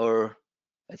 or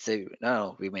let's say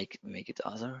no, we make it the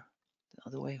other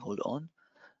way. Hold on.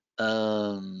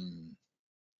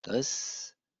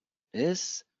 This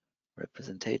is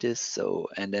representative. So,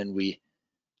 and then we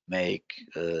make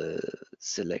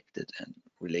selected and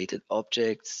related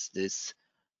objects. This,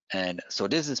 and so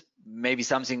this is maybe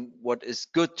something what is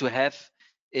good to have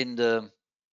in the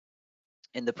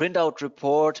printout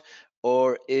report,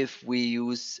 or if we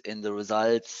use in the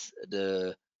results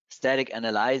the static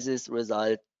analysis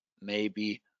result,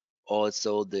 maybe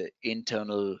also the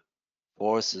internal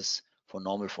forces for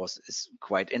normal forces is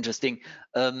quite interesting.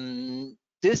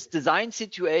 This design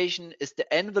situation is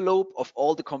the envelope of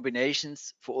all the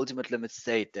combinations for ultimate limit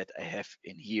state that I have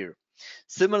in here.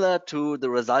 Similar to the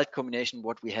result combination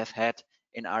what we have had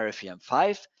in RFEM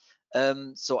 5.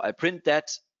 So I print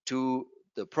that to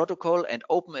the protocol and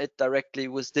open it directly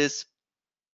with this.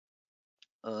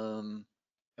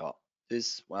 Yeah,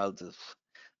 this, well,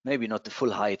 maybe not the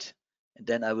full height. And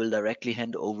then I will directly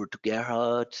hand over to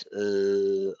Gerhard,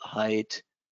 height,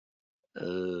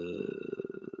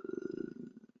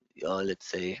 yeah, let's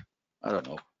say, I don't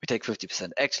know, we take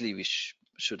 50%. Actually, we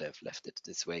should have left it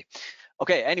this way.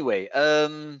 Okay, anyway,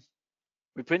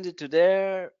 we print it to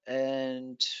there,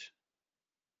 and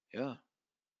yeah.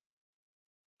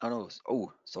 Oh no,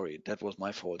 oh, sorry, that was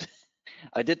my fault.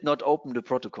 I did not open the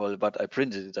protocol, but I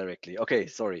printed it directly. Okay,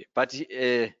 sorry, but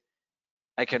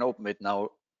I can open it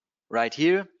now right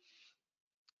here.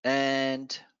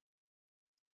 And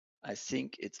I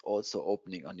think it's also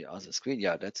opening on the other screen.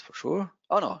 Yeah, that's for sure.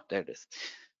 Oh no, there it is.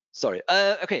 Sorry.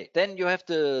 Okay, then you have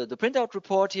the printout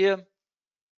report here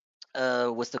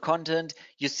with the content.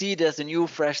 You see there's a new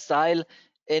fresh style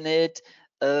in it.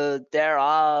 There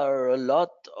are a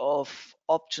lot of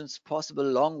options possible.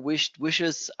 Long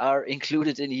wishes are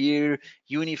included in here,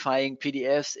 unifying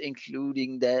PDFs,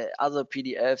 including the other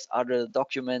PDFs, other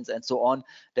documents, and so on.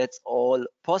 That's all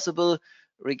possible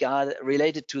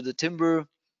related to the timber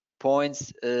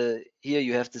points. Here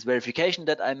you have this verification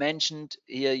that I mentioned.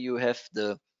 Here you have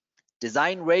the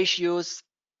design ratios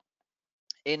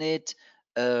in it,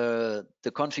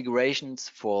 the configurations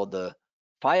for the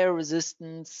fire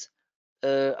resistance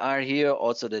are here,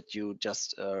 also that you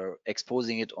just are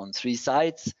exposing it on 3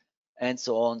 sides and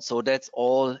so on. So that's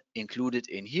all included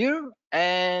in here.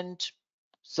 And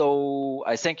so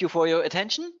I thank you for your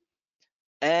attention,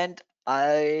 and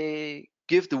I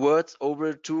give the words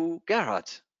over to Gerhard.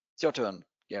 It's your turn,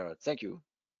 Gerhard. Thank you.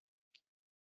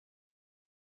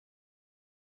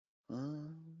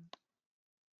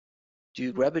 Do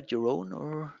you grab it your own,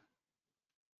 or?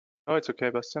 Oh, it's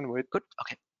okay, Bastian. Wait. Good.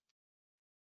 Okay.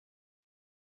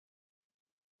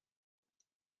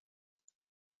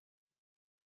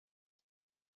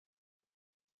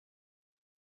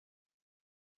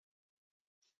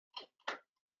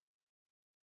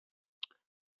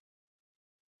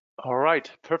 All right,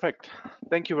 perfect.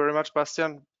 Thank you very much,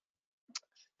 Bastian.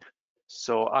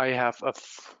 So I have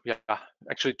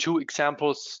actually 2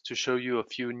 examples to show you a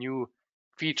few new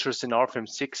features in RFEM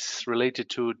 6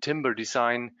 related to timber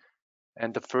design.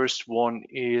 And the first one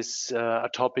is a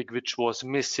topic which was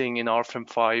missing in RFEM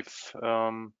 5.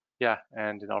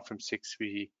 And in RFEM 6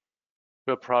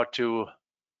 we're proud to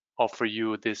offer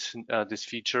you this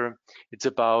feature. It's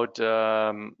about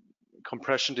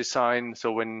compression design.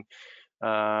 So when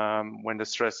the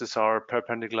stresses are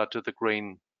perpendicular to the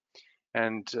grain,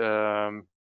 and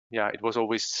it was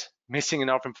always missing in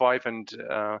RFEM 5, and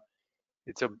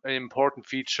it's an important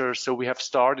feature. So we have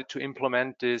started to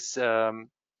implement this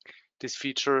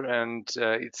feature, and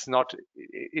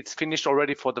it's finished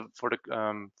already for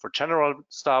general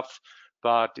stuff,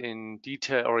 but in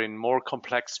detail or in more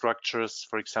complex structures,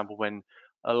 for example, when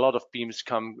a lot of beams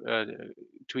come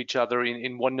to each other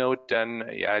in one node, then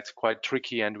it's quite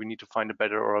tricky, and we need to find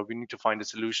a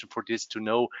solution for this to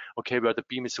know, okay, where the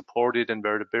beam is supported and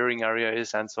where the bearing area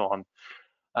is, and so on.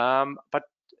 But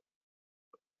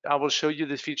I will show you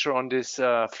this feature on this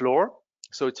floor.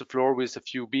 So it's a floor with a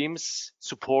few beams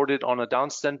supported on a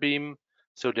downstand beam.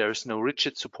 So there is no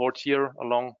rigid support here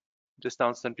along this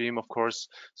downstand beam, of course.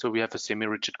 So we have a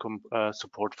semi-rigid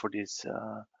support for these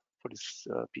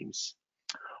beams.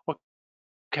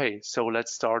 Okay, so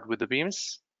let's start with the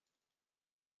beams.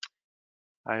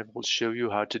 I will show you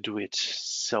how to do it.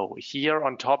 So here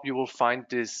on top you will find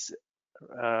this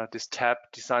tab,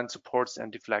 Design Supports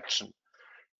and Deflection.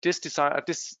 This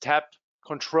tab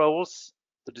controls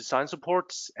the design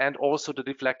supports and also the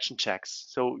deflection checks.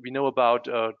 So we know about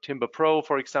Timber Pro,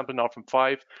 for example, in RFEM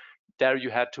 5. There you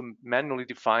had to manually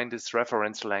define this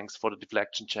reference length for the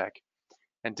deflection check.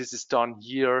 And this is done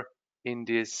here in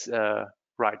this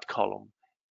right column.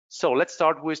 So let's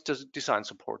start with the design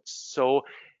supports. So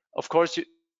of course,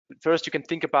 first you can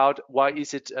think about why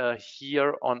is it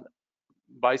here on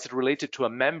why is it related to a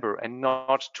member and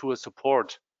not to a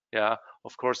support? Yeah,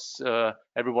 of course,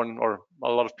 everyone or a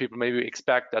lot of people maybe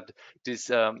expect that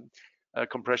this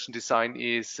compression design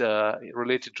is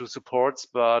related to supports,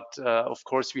 but of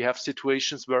course we have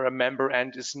situations where a member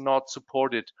end is not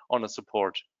supported on a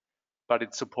support, but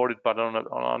it's supported but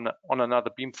on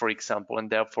another beam, for example, and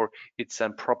therefore it's a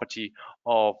property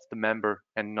of the member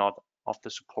and not of the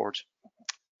support.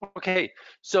 Okay,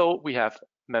 so we have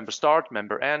member start,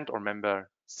 member end, or member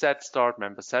set start,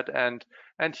 member set end,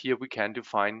 and here we can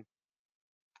define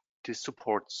this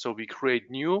support. So we create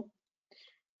new,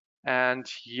 and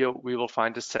here we will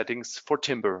find the settings for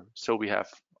timber. So we have,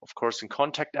 of course, in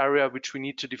contact area, which we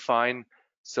need to define.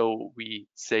 So we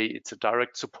say it's a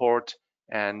direct support,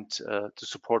 and the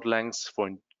support length,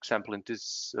 for example, in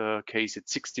this case,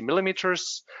 it's 60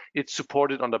 millimeters. It's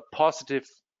supported on the positive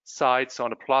side, so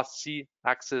on the plus C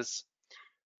axis.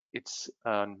 It's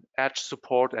an edge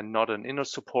support and not an inner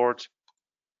support.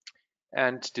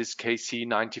 And this KC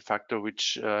 90 factor,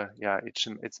 which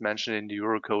it's mentioned in the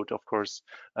Eurocode, of course,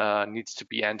 needs to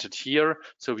be entered here.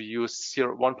 So we use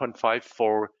 1.5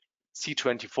 for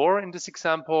C24 in this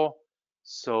example.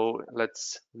 So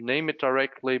let's name it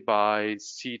directly by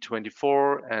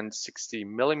C24 and 60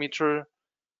 millimeter.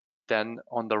 Then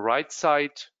on the right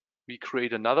side, we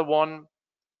create another one.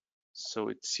 So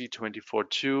it's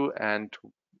C24-2 and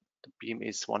the beam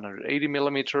is 180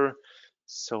 millimeter.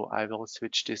 So I will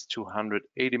switch this to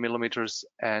 180 millimeters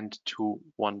and to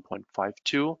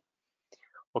 1.52.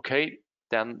 Okay,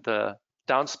 then the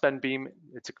downspan beam,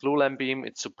 it's a glue lamp beam.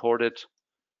 It's supported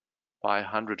by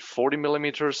 140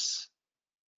 millimeters.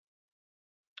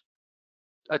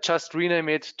 I just rename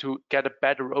it to get a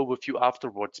better overview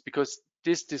afterwards, because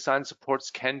these design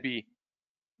supports can be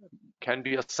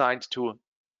assigned to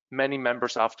many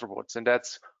members afterwards, and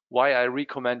that's why I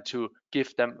recommend to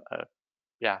give them a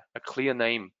clear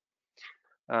name.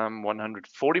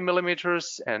 140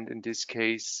 millimeters, and in this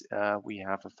case we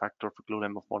have a factor of a glue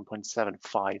lamp of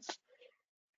 1.75.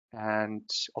 And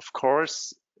of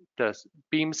course the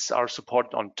beams are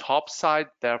supported on top side,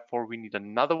 therefore we need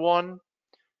another one.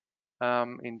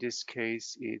 In this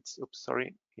case it's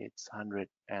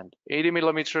 180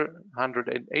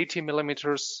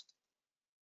 millimeters,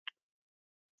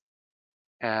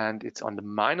 and it's on the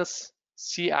minus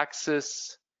C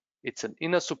axis. It's an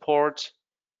inner support,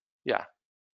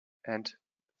 and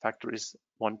factor is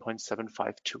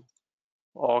 1.752.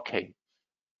 Okay,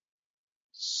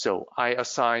 so I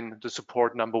assign the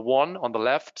support number 1 on the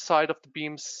left side of the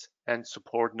beams and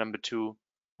support number 2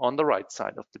 on the right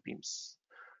side of the beams.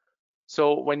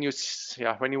 So when you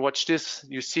watch this,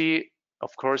 you see,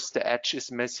 of course, the edge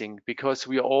is missing because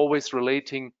we are always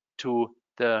relating to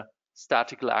the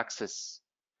statical axis.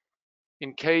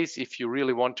 In case if you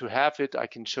really want to have it, I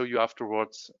can show you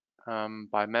afterwards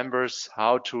by members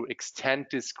how to extend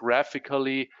this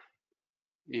graphically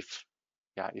if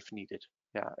needed.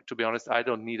 To be honest, I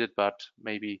don't need it, but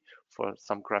maybe for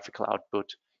some graphical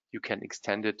output you can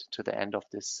extend it to the end of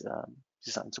this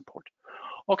design support.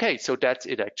 Okay, so that's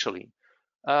it actually.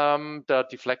 The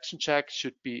deflection check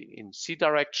should be in C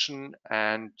direction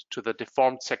and to the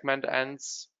deformed segment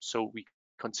ends. So we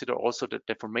consider also the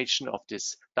deformation of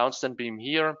this downstand beam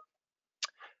here.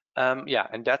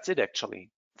 And that's it actually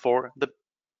for the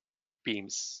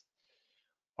beams.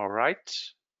 All right,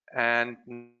 and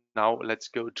now let's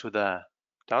go to the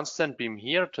downstand beam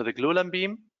here, to the glue lamp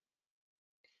beam.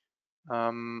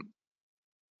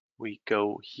 We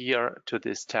go here to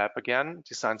this tab again,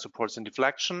 design supports and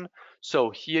deflection. So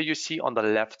here you see on the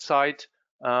left side,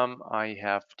 I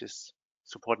have this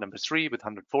support number 3 with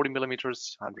 140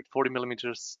 millimeters,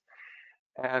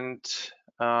 and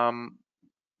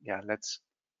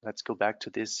let's go back to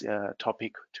this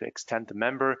topic to extend the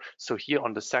member. So here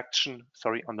on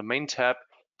the main tab,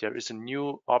 there is a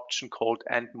new option called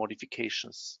end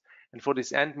modifications, and for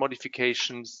these end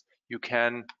modifications you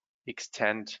can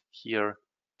extend here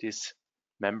these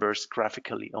members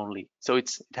graphically only. So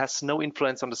it has no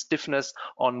influence on the stiffness,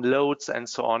 on loads and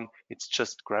so on. It's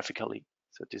just graphically.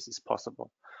 So this is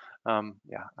possible. I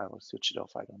will switch it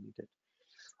off. I don't need it.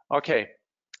 Okay.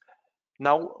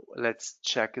 Now let's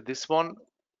check this one.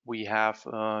 We have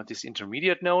these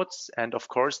intermediate nodes, and of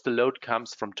course the load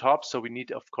comes from top. So we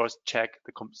need, of course, check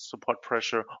the support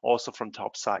pressure also from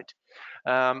top side.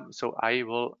 So I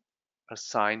will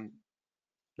assign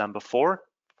number 4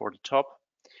 for the top,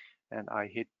 and I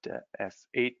hit the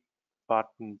F8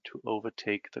 button to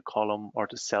overtake the column or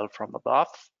the cell from above.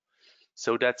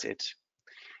 So that's it.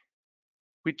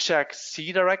 We check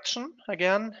C direction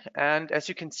again, and as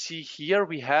you can see here,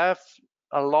 we have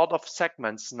a lot of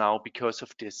segments now because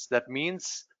of this. That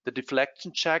means the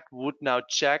deflection check would now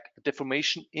check the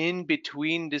deformation in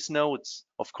between these nodes.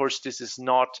 Of course, this is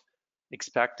not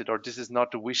expected, or this is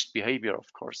not the wished behavior.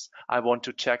 Of course, I want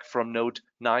to check from node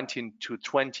 19 to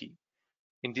 20.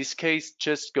 In this case,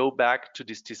 just go back to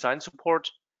this design support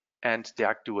and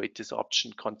deactivate this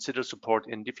option, consider support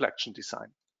in deflection design.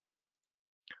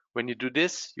 When you do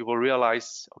this, you will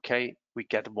realize, okay, we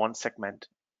get one segment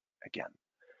again.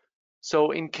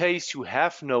 So in case you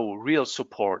have no real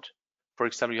support, for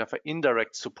example, you have an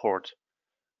indirect support,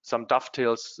 some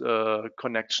dovetails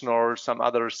connection or some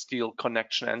other steel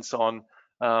connection and so on,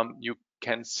 you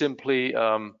can simply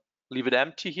leave it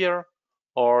empty here,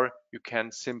 or you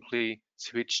can simply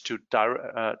switch to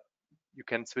you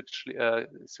can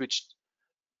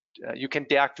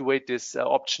deactivate this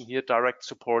option here, direct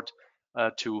support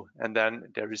to, and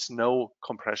then there is no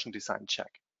compression design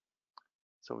check.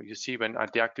 So you see, when I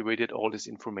deactivate it, all these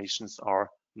informations are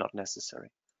not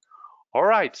necessary. All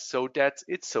right, so that's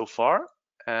it so far.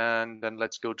 And then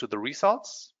let's go to the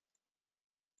results.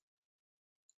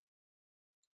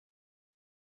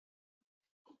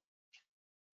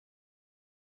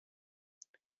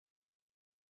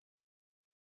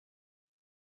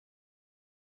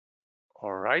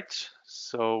 All right,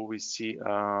 so we see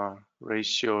a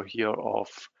ratio here of,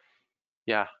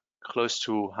 close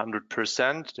to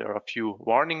 100%. There are a few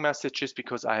warning messages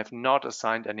because I have not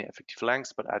assigned any effective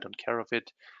lengths, but I don't care of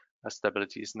it.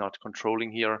 Stability is not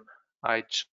controlling here. I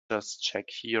just check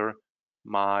here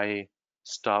my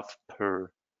stuff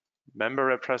per member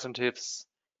representatives,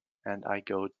 and I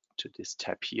go to this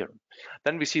tab here.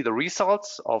 Then we see the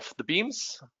results of the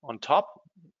beams on top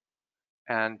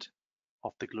and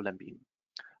of the glue lamp beam.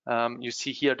 You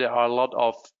see here there are a lot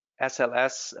of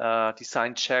SLS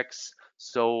design checks,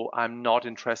 so I'm not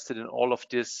interested in all of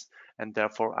this, and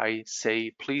therefore I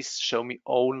say, please show me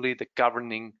only the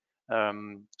governing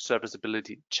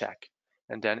serviceability check.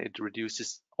 And then it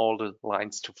reduces all the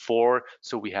lines to 4.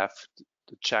 So we have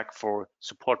the check for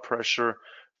support pressure,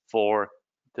 for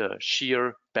the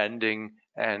shear, bending,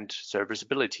 and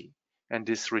serviceability. And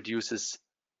this reduces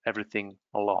everything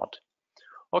a lot.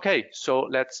 Okay, so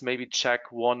let's maybe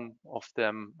check one of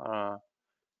them,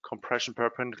 compression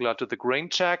perpendicular to the grain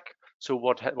check. So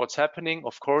what's happening?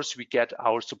 Of course, we get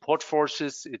our support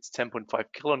forces. It's 10.5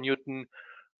 kilonewton.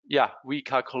 Yeah, we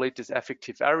calculate this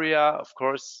effective area. Of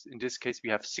course, in this case, we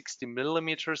have 60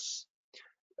 millimeters.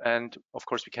 And of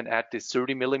course, we can add this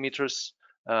 30 millimeters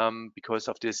because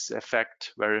of this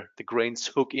effect where the grains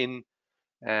hook in.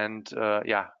 And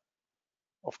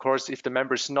of course, if the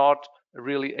member is not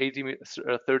really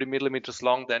 30 millimeters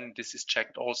long, then this is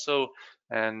checked also.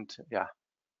 And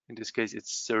in this case,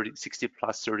 it's 60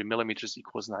 plus 30 millimeters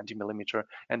equals 90 millimeter,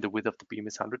 and the width of the beam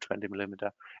is 120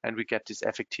 millimeter. And we get this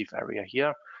effective area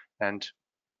here. And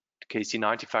the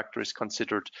KC90 factor is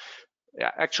considered,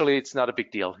 actually, it's not a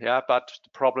big deal. But the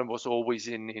problem was always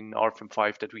in RFEM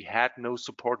 5 that we had no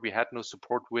support. We had no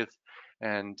support width,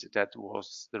 and that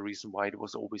was the reason why it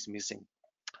was always missing.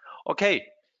 Okay,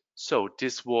 so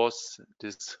this was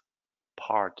this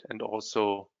part, and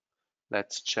also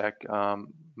let's check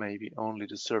maybe only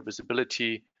the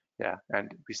serviceability.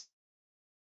 And we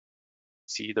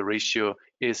see the ratio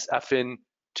is affine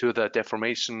to the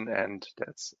deformation, and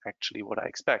that's actually what I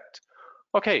expect.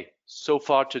 Okay, so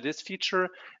far to this feature,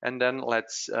 and then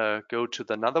let's go to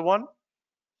the another one.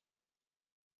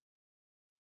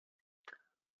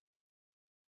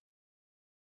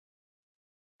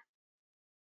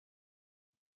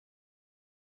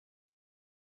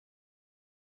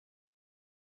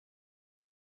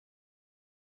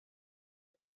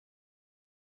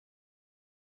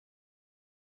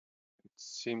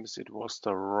 Seems it was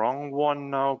the wrong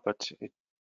one now, but it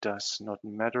does not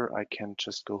matter. I can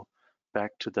just go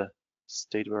back to the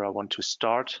state where I want to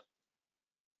start.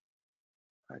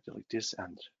 I delete this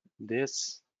and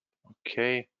this.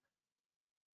 Okay.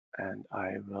 And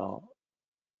I will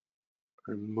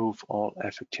remove all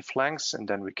effective lengths, and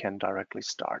then we can directly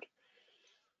start.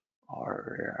 All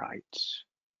right.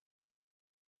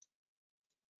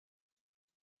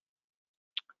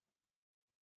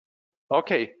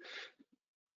 Okay.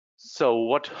 So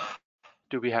what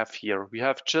do we have here? We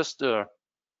have just a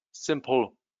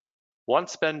simple one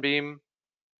span beam,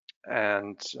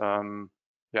 and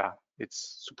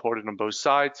it's supported on both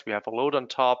sides. We have a load on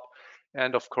top,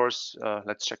 and of course,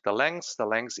 let's check the length. The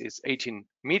length is 18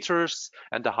 meters,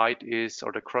 and the height is,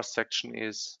 or the cross section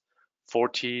is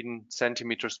 14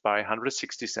 centimeters by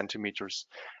 160 centimeters.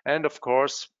 And of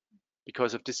course,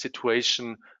 because of this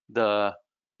situation, the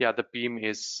beam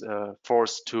is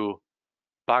forced to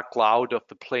buckle out of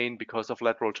the plane because of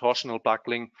lateral torsional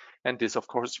buckling, and this, of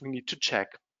course, we need to check.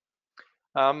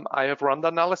 I have run the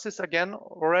analysis again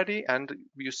already, and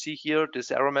you see here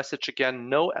this error message again: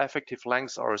 no effective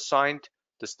lengths are assigned.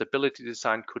 The stability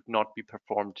design could not be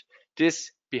performed.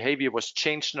 This behavior was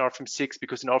changed in RFEM 6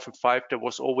 because in RFEM 5 there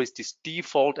was always this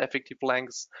default effective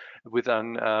lengths with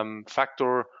an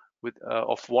factor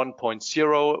of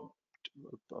 1.0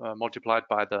 multiplied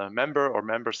by the member or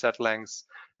member set lengths.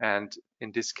 And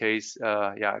in this case,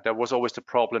 there was always the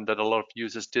problem that a lot of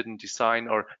users didn't design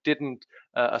or didn't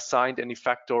assign any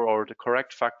factor or the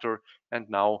correct factor. And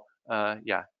now,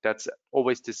 that's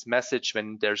always this message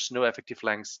when there's no effective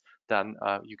lengths, then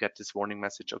you get this warning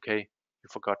message, okay, you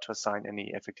forgot to assign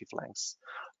any effective lengths.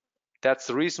 That's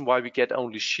the reason why we get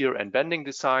only shear and bending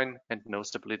design and no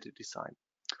stability design.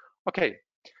 Okay,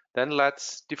 then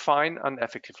let's define an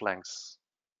effective length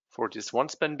for this one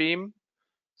span beam.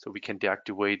 So we can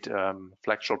deactivate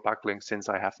flexural buckling since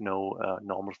I have no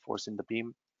normal force in the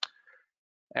beam.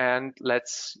 And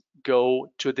let's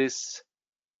go to this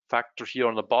factor here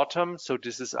on the bottom. So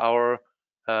this is our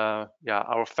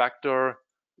factor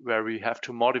where we have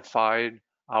to modify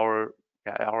our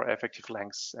effective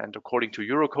lengths. And according to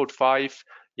Eurocode 5,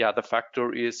 the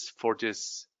factor is for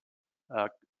this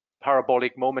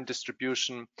parabolic moment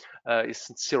distribution is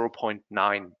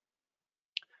 0.9.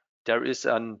 There is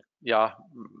an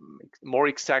more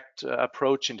exact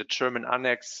approach in the German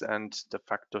annex, and the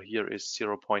factor here is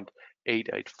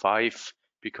 0.885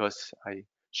 because I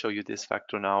show you this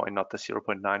factor now and not the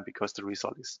 0.9 because the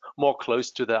result is more close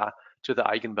to the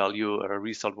eigenvalue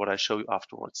result what I show you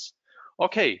afterwards.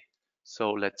 Okay,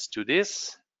 so let's do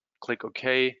this. Click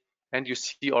OK, and you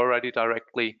see already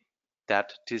directly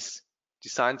that this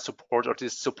design support or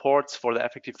this supports for the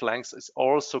effective length is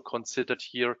also considered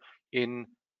here in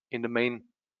the main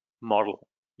model.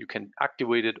 You can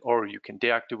activate it or you can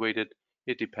deactivate it.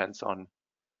 It depends on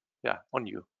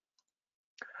you.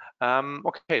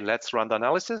 Okay, let's run the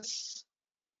analysis.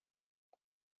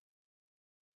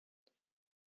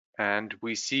 And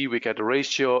we see we get a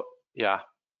ratio,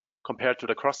 compared to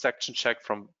the cross-section check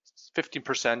from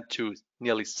 15% to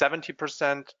nearly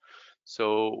 70%.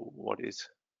 So what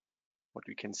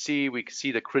we can see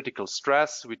the critical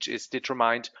stress, which is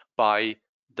determined by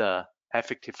the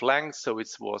effective length. So it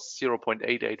was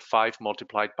 0.885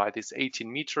 multiplied by this 18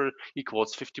 meter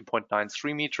equals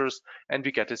 15.93 meters, and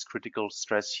we get this critical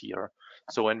stress here.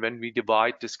 So and when we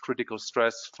divide this critical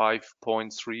stress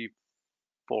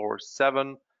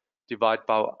 5.347 divided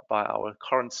by our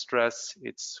current stress,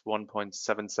 it's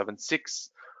 1.776.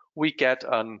 We get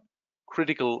a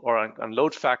critical or a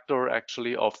load factor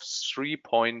actually of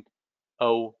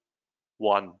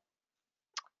 3.01.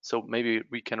 So maybe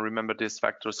we can remember this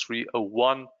factor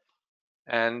 301.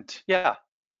 And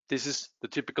this is the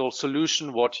typical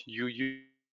solution what you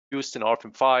used in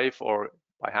RFEM 5 or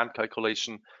by hand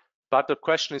calculation. But the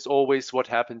question is always what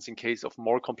happens in case of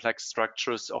more complex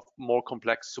structures, of more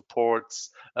complex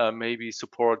supports, maybe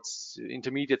supports,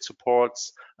 intermediate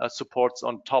supports, supports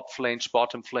on top flange,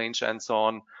 bottom flange, and so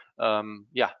on.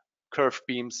 Curved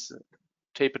beams,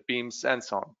 tapered beams, and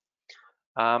so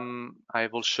on. I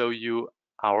will show you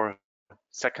our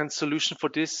second solution for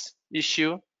this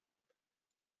issue.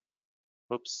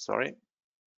 Oops, sorry.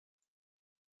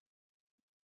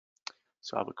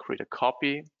 So I will create a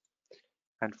copy.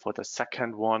 And for the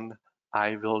second one,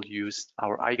 I will use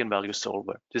our eigenvalue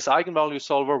solver. This eigenvalue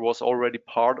solver was already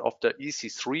part of the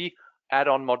EC3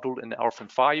 add-on module in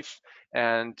RFEM 5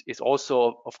 and is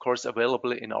also, of course,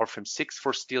 available in RFEM 6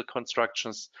 for steel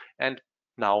constructions and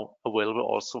now available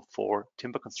also for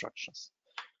timber constructions.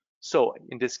 So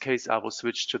in this case, I will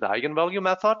switch to the eigenvalue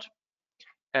method.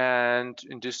 And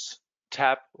in this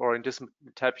tab or in this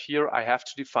tab here, I have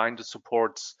to define the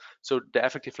supports. So the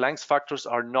effective length factors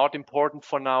are not important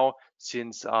for now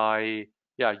since I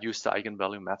use the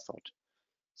eigenvalue method.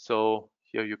 So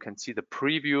here you can see the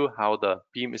preview, how the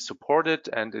beam is supported.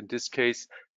 And in this case,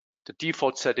 the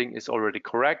default setting is already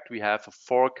correct. We have a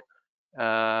fork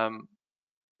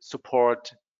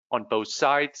support on both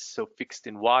sides, so fixed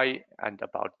in Y and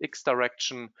about X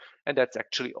direction, and that's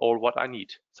actually all what I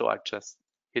need. So I just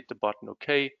hit the button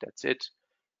OK, that's it,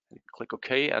 and click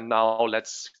OK, and now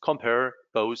let's compare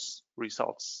both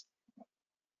results.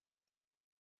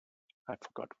 I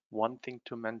forgot one thing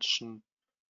to mention.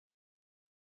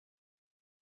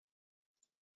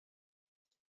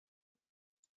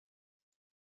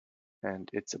 And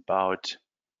it's about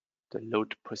the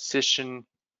load position.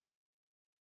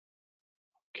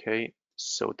 Okay,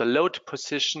 so the load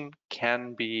position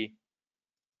can be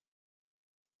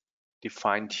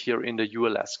defined here in the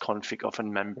ULS config of a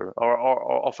member or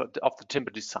of the timber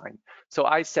design. So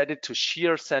I set it to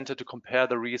shear center to compare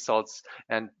the results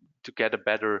and to get a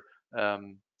better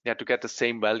to get the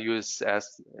same values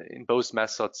as in both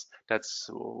methods. That's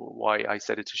why I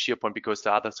set it to SharePoint, because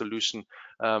the other solution,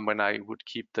 when I would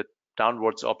keep the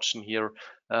downwards option here,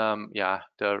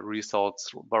 the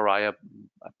results vary a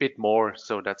bit more.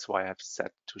 So that's why I've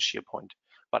set to SharePoint,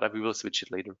 but we will switch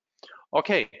it later.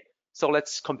 Okay, so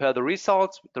let's compare the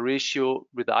results. The ratio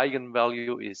with the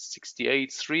eigenvalue is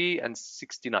 68.3 and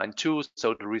 69.2.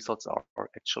 So the results are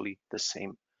actually the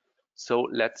same. So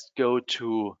let's go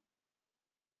to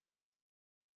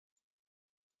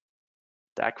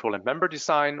the equivalent member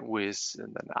design with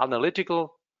an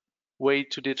analytical way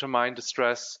to determine the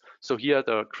stress. So here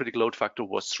the critical load factor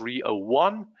was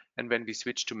 301, and when we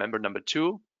switch to member number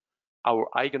 2, our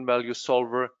eigenvalue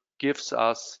solver gives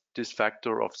us this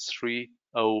factor of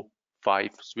 305,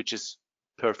 which is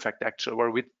perfect actually,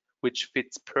 or which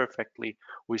fits perfectly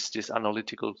with this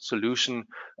analytical solution.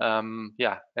 And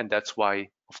that's why,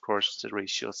 of course, the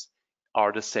ratios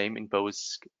are the same in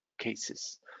both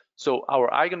cases. So our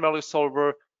eigenvalue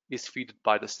solver is fed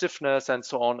by the stiffness and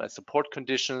so on as support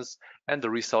conditions, and the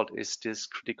result is this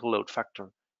critical load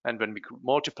factor. And when we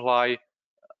multiply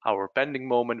our bending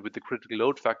moment with the critical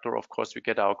load factor, of course, we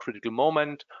get our critical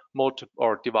moment,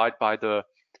 or divide by the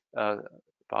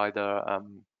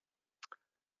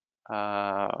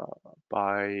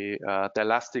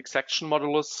elastic section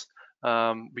modulus,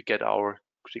 we get our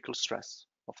critical stress,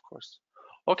 of course.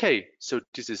 Okay, so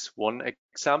this is one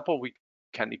example. We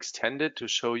can extend it to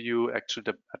show you actually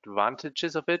the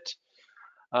advantages of it.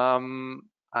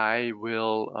 I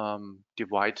will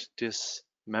divide these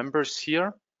members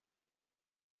here.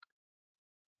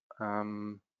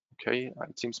 Okay,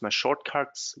 it seems my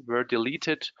shortcuts were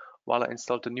deleted while I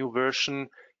installed the new version,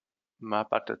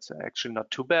 but that's actually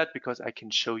not too bad, because I can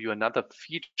show you another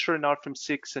feature in RFEM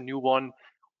 6, a new one.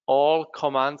 All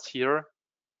commands here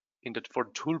for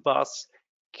the toolbars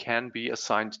can be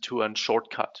assigned to a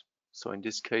shortcut. So in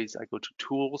this case, I go to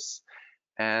Tools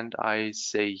and I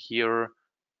say here,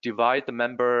 divide the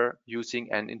member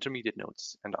using an intermediate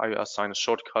nodes. And I assign a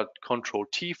shortcut Control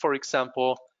T, for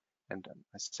example, and then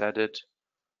I set it.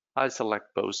 I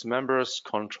select both members,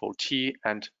 Control T,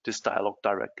 and this dialog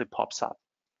directly pops up.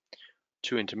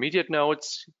 2 intermediate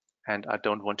nodes, and I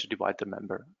don't want to divide the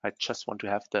member. I just want to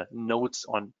have the nodes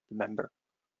on the member.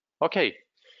 Okay,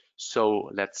 so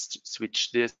let's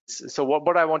switch this. So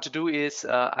what I want to do is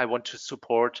I want to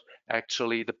support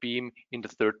actually the beam in the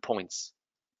 3rd points.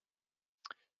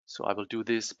 So I will do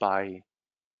this by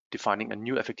defining a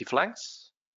new effective length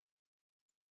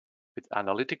with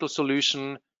analytical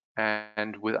solution.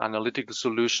 And with analytical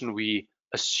solution, we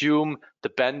assume the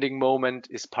bending moment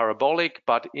is parabolic,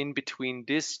 but in between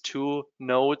these 2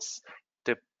 nodes,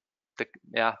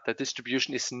 the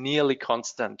distribution is nearly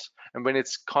constant. And when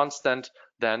it's constant,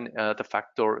 then the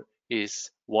factor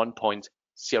is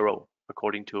 1.0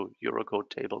 according to Eurocode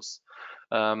tables.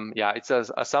 It's an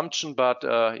assumption, but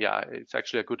it's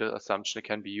actually a good assumption. It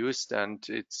can be used, and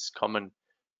it's common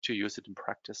to use it in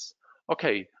practice.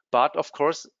 Okay, but of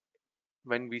course,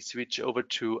 when we switch over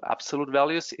to absolute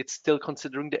values, it's still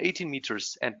considering the 18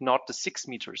 meters and not the 6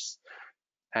 meters.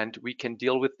 And we can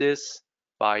deal with this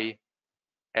by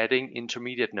adding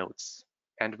intermediate nodes.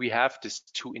 And we have these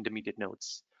 2 intermediate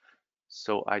nodes.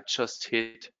 So I just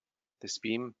hit this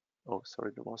beam. Oh,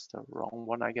 sorry, that was the wrong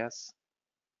one, I guess.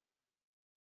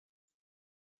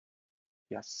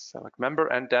 Yes, select member,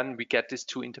 and then we get these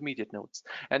 2 intermediate nodes.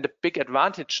 And the big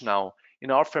advantage now in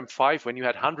RFEM 5, when you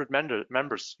had 100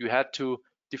 members, you had to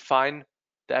define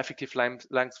the effective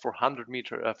length for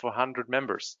 100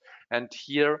 members. And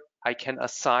here I can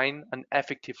assign an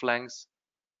effective length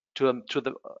to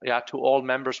all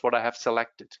members what I have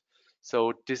selected.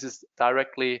 So this is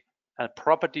directly a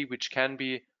property which can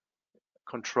be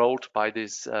controlled by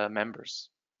these members,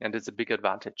 and it's a big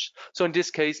advantage. So in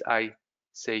this case, I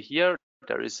say here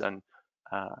there is a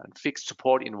fixed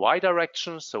support in Y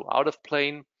direction, so out of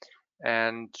plane,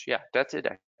 and that's it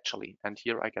actually. And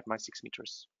here I get my 6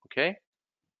 meters. Okay.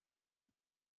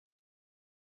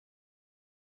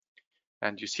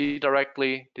 And you see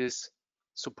directly this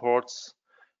supports,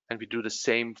 and we do the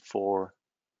same for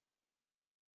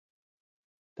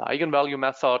the eigenvalue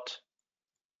method.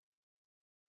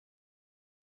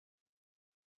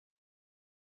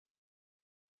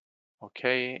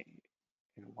 Okay,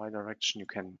 in Y direction you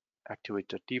can activate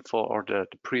the default or the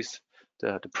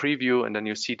preview, and then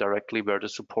you see directly where the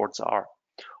supports are.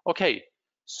 Okay,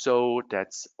 so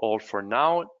that's all for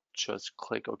now. Just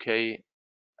click OK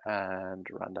and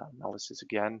run the analysis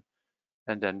again,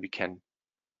 and then we can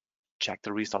check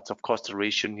the results. Of course, the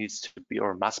ratio needs to be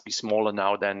or must be smaller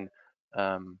now than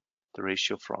the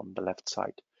ratio from the left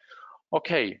side.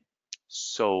 Okay,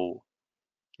 so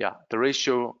yeah, the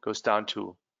ratio goes down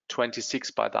to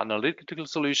 26 by the analytical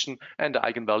solution, and the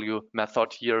eigenvalue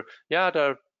method here. Yeah,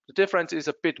 the difference is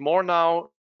a bit more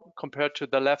now compared to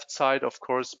the left side, of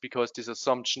course, because this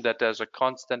assumption that there's a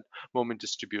constant moment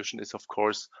distribution is, of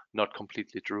course, not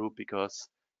completely true, because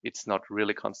it's not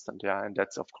really constant. Yeah, and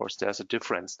that's, of course, there's a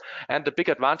difference. And the big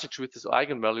advantage with this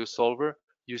eigenvalue solver,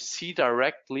 you see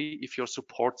directly if your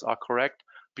supports are correct,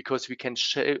 because we can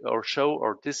show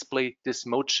or display this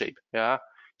mode shape. Yeah,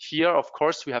 here, of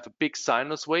course, we have a big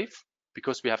sinus wave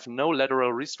because we have no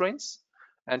lateral restraints.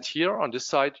 And here on this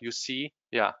side, you see,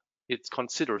 yeah, it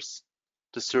considers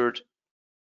the third,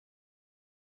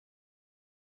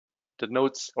 the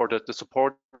nodes or the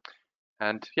support.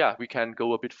 And yeah, we can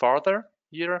go a bit farther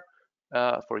here.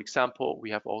 For example,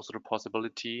 we have also the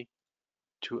possibility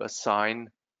to assign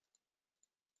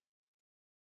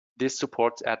this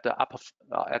support at the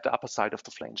upper side of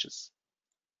the flanges.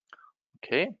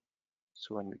 Okay,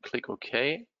 so when we click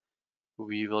OK,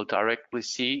 we will directly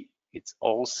see it's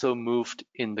also moved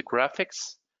in the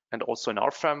graphics and also in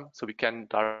RFEM, so we can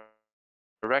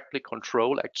directly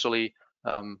control actually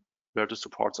where the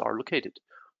supports are located.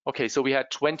 Okay, so we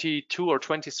had 22 or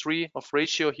 23 of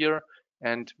ratio here,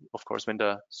 and of course when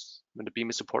the beam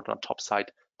is supported on top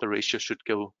side, the ratio should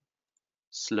go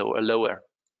lower.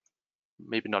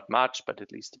 Maybe not much, but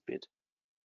at least a bit.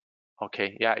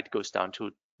 Okay, yeah, it goes down to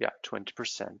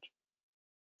 20%.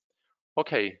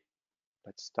 Okay,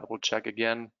 let's double check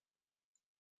again.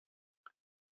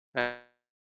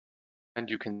 And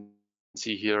you can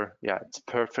see here, yeah, it's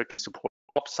perfect support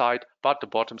top side, but the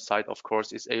bottom side, of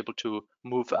course, is able to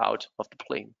move out of the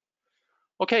plane.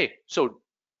 Okay, so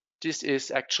this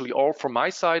is actually all from my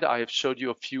side. I have showed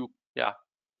you a few,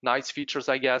 nice features,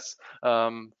 I guess,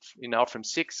 in RFEM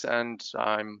 6, and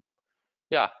I'm,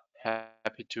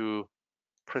 happy to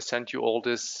present you all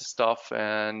this stuff.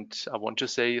 And I want to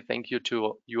say thank you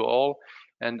to you all,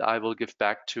 and I will give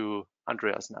back to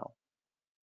Andreas now.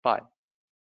 Bye.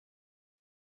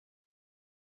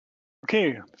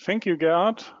 Okay, thank you,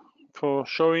 Gerhard, for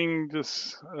showing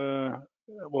this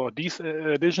these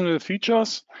additional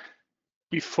features.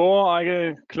 Before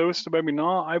I close the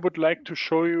webinar, I would like to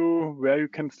show you where you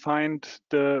can find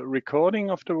the recording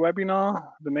of the webinar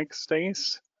the next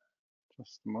days.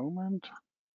 Just a moment.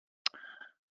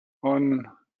 On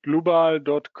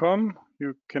dlubal.com,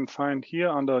 you can find here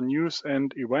under news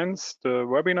and events the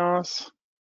webinars.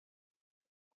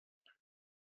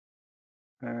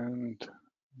 And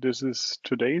this is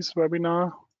today's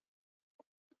webinar.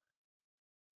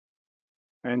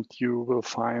 And you will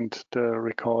find the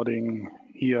recording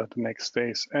here the next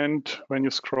days. And when you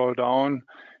scroll down,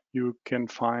 you can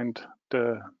find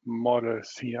the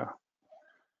models here.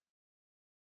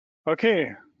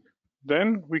 Okay,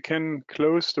 then we can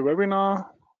close the webinar.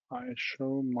 I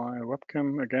show my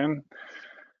webcam again.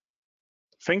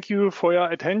 Thank you for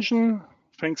your attention.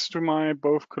 Thanks to my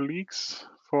both colleagues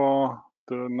for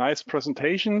the nice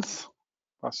presentations.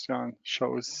 Bastian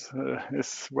shows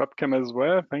his webcam as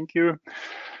well. Thank you.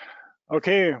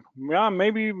 Okay, yeah,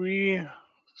 maybe we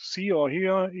see or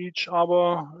hear each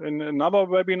other in another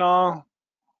webinar.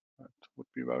 That would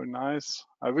be very nice.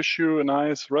 I wish you a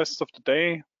nice rest of the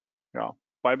day. Yeah,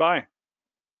 bye-bye.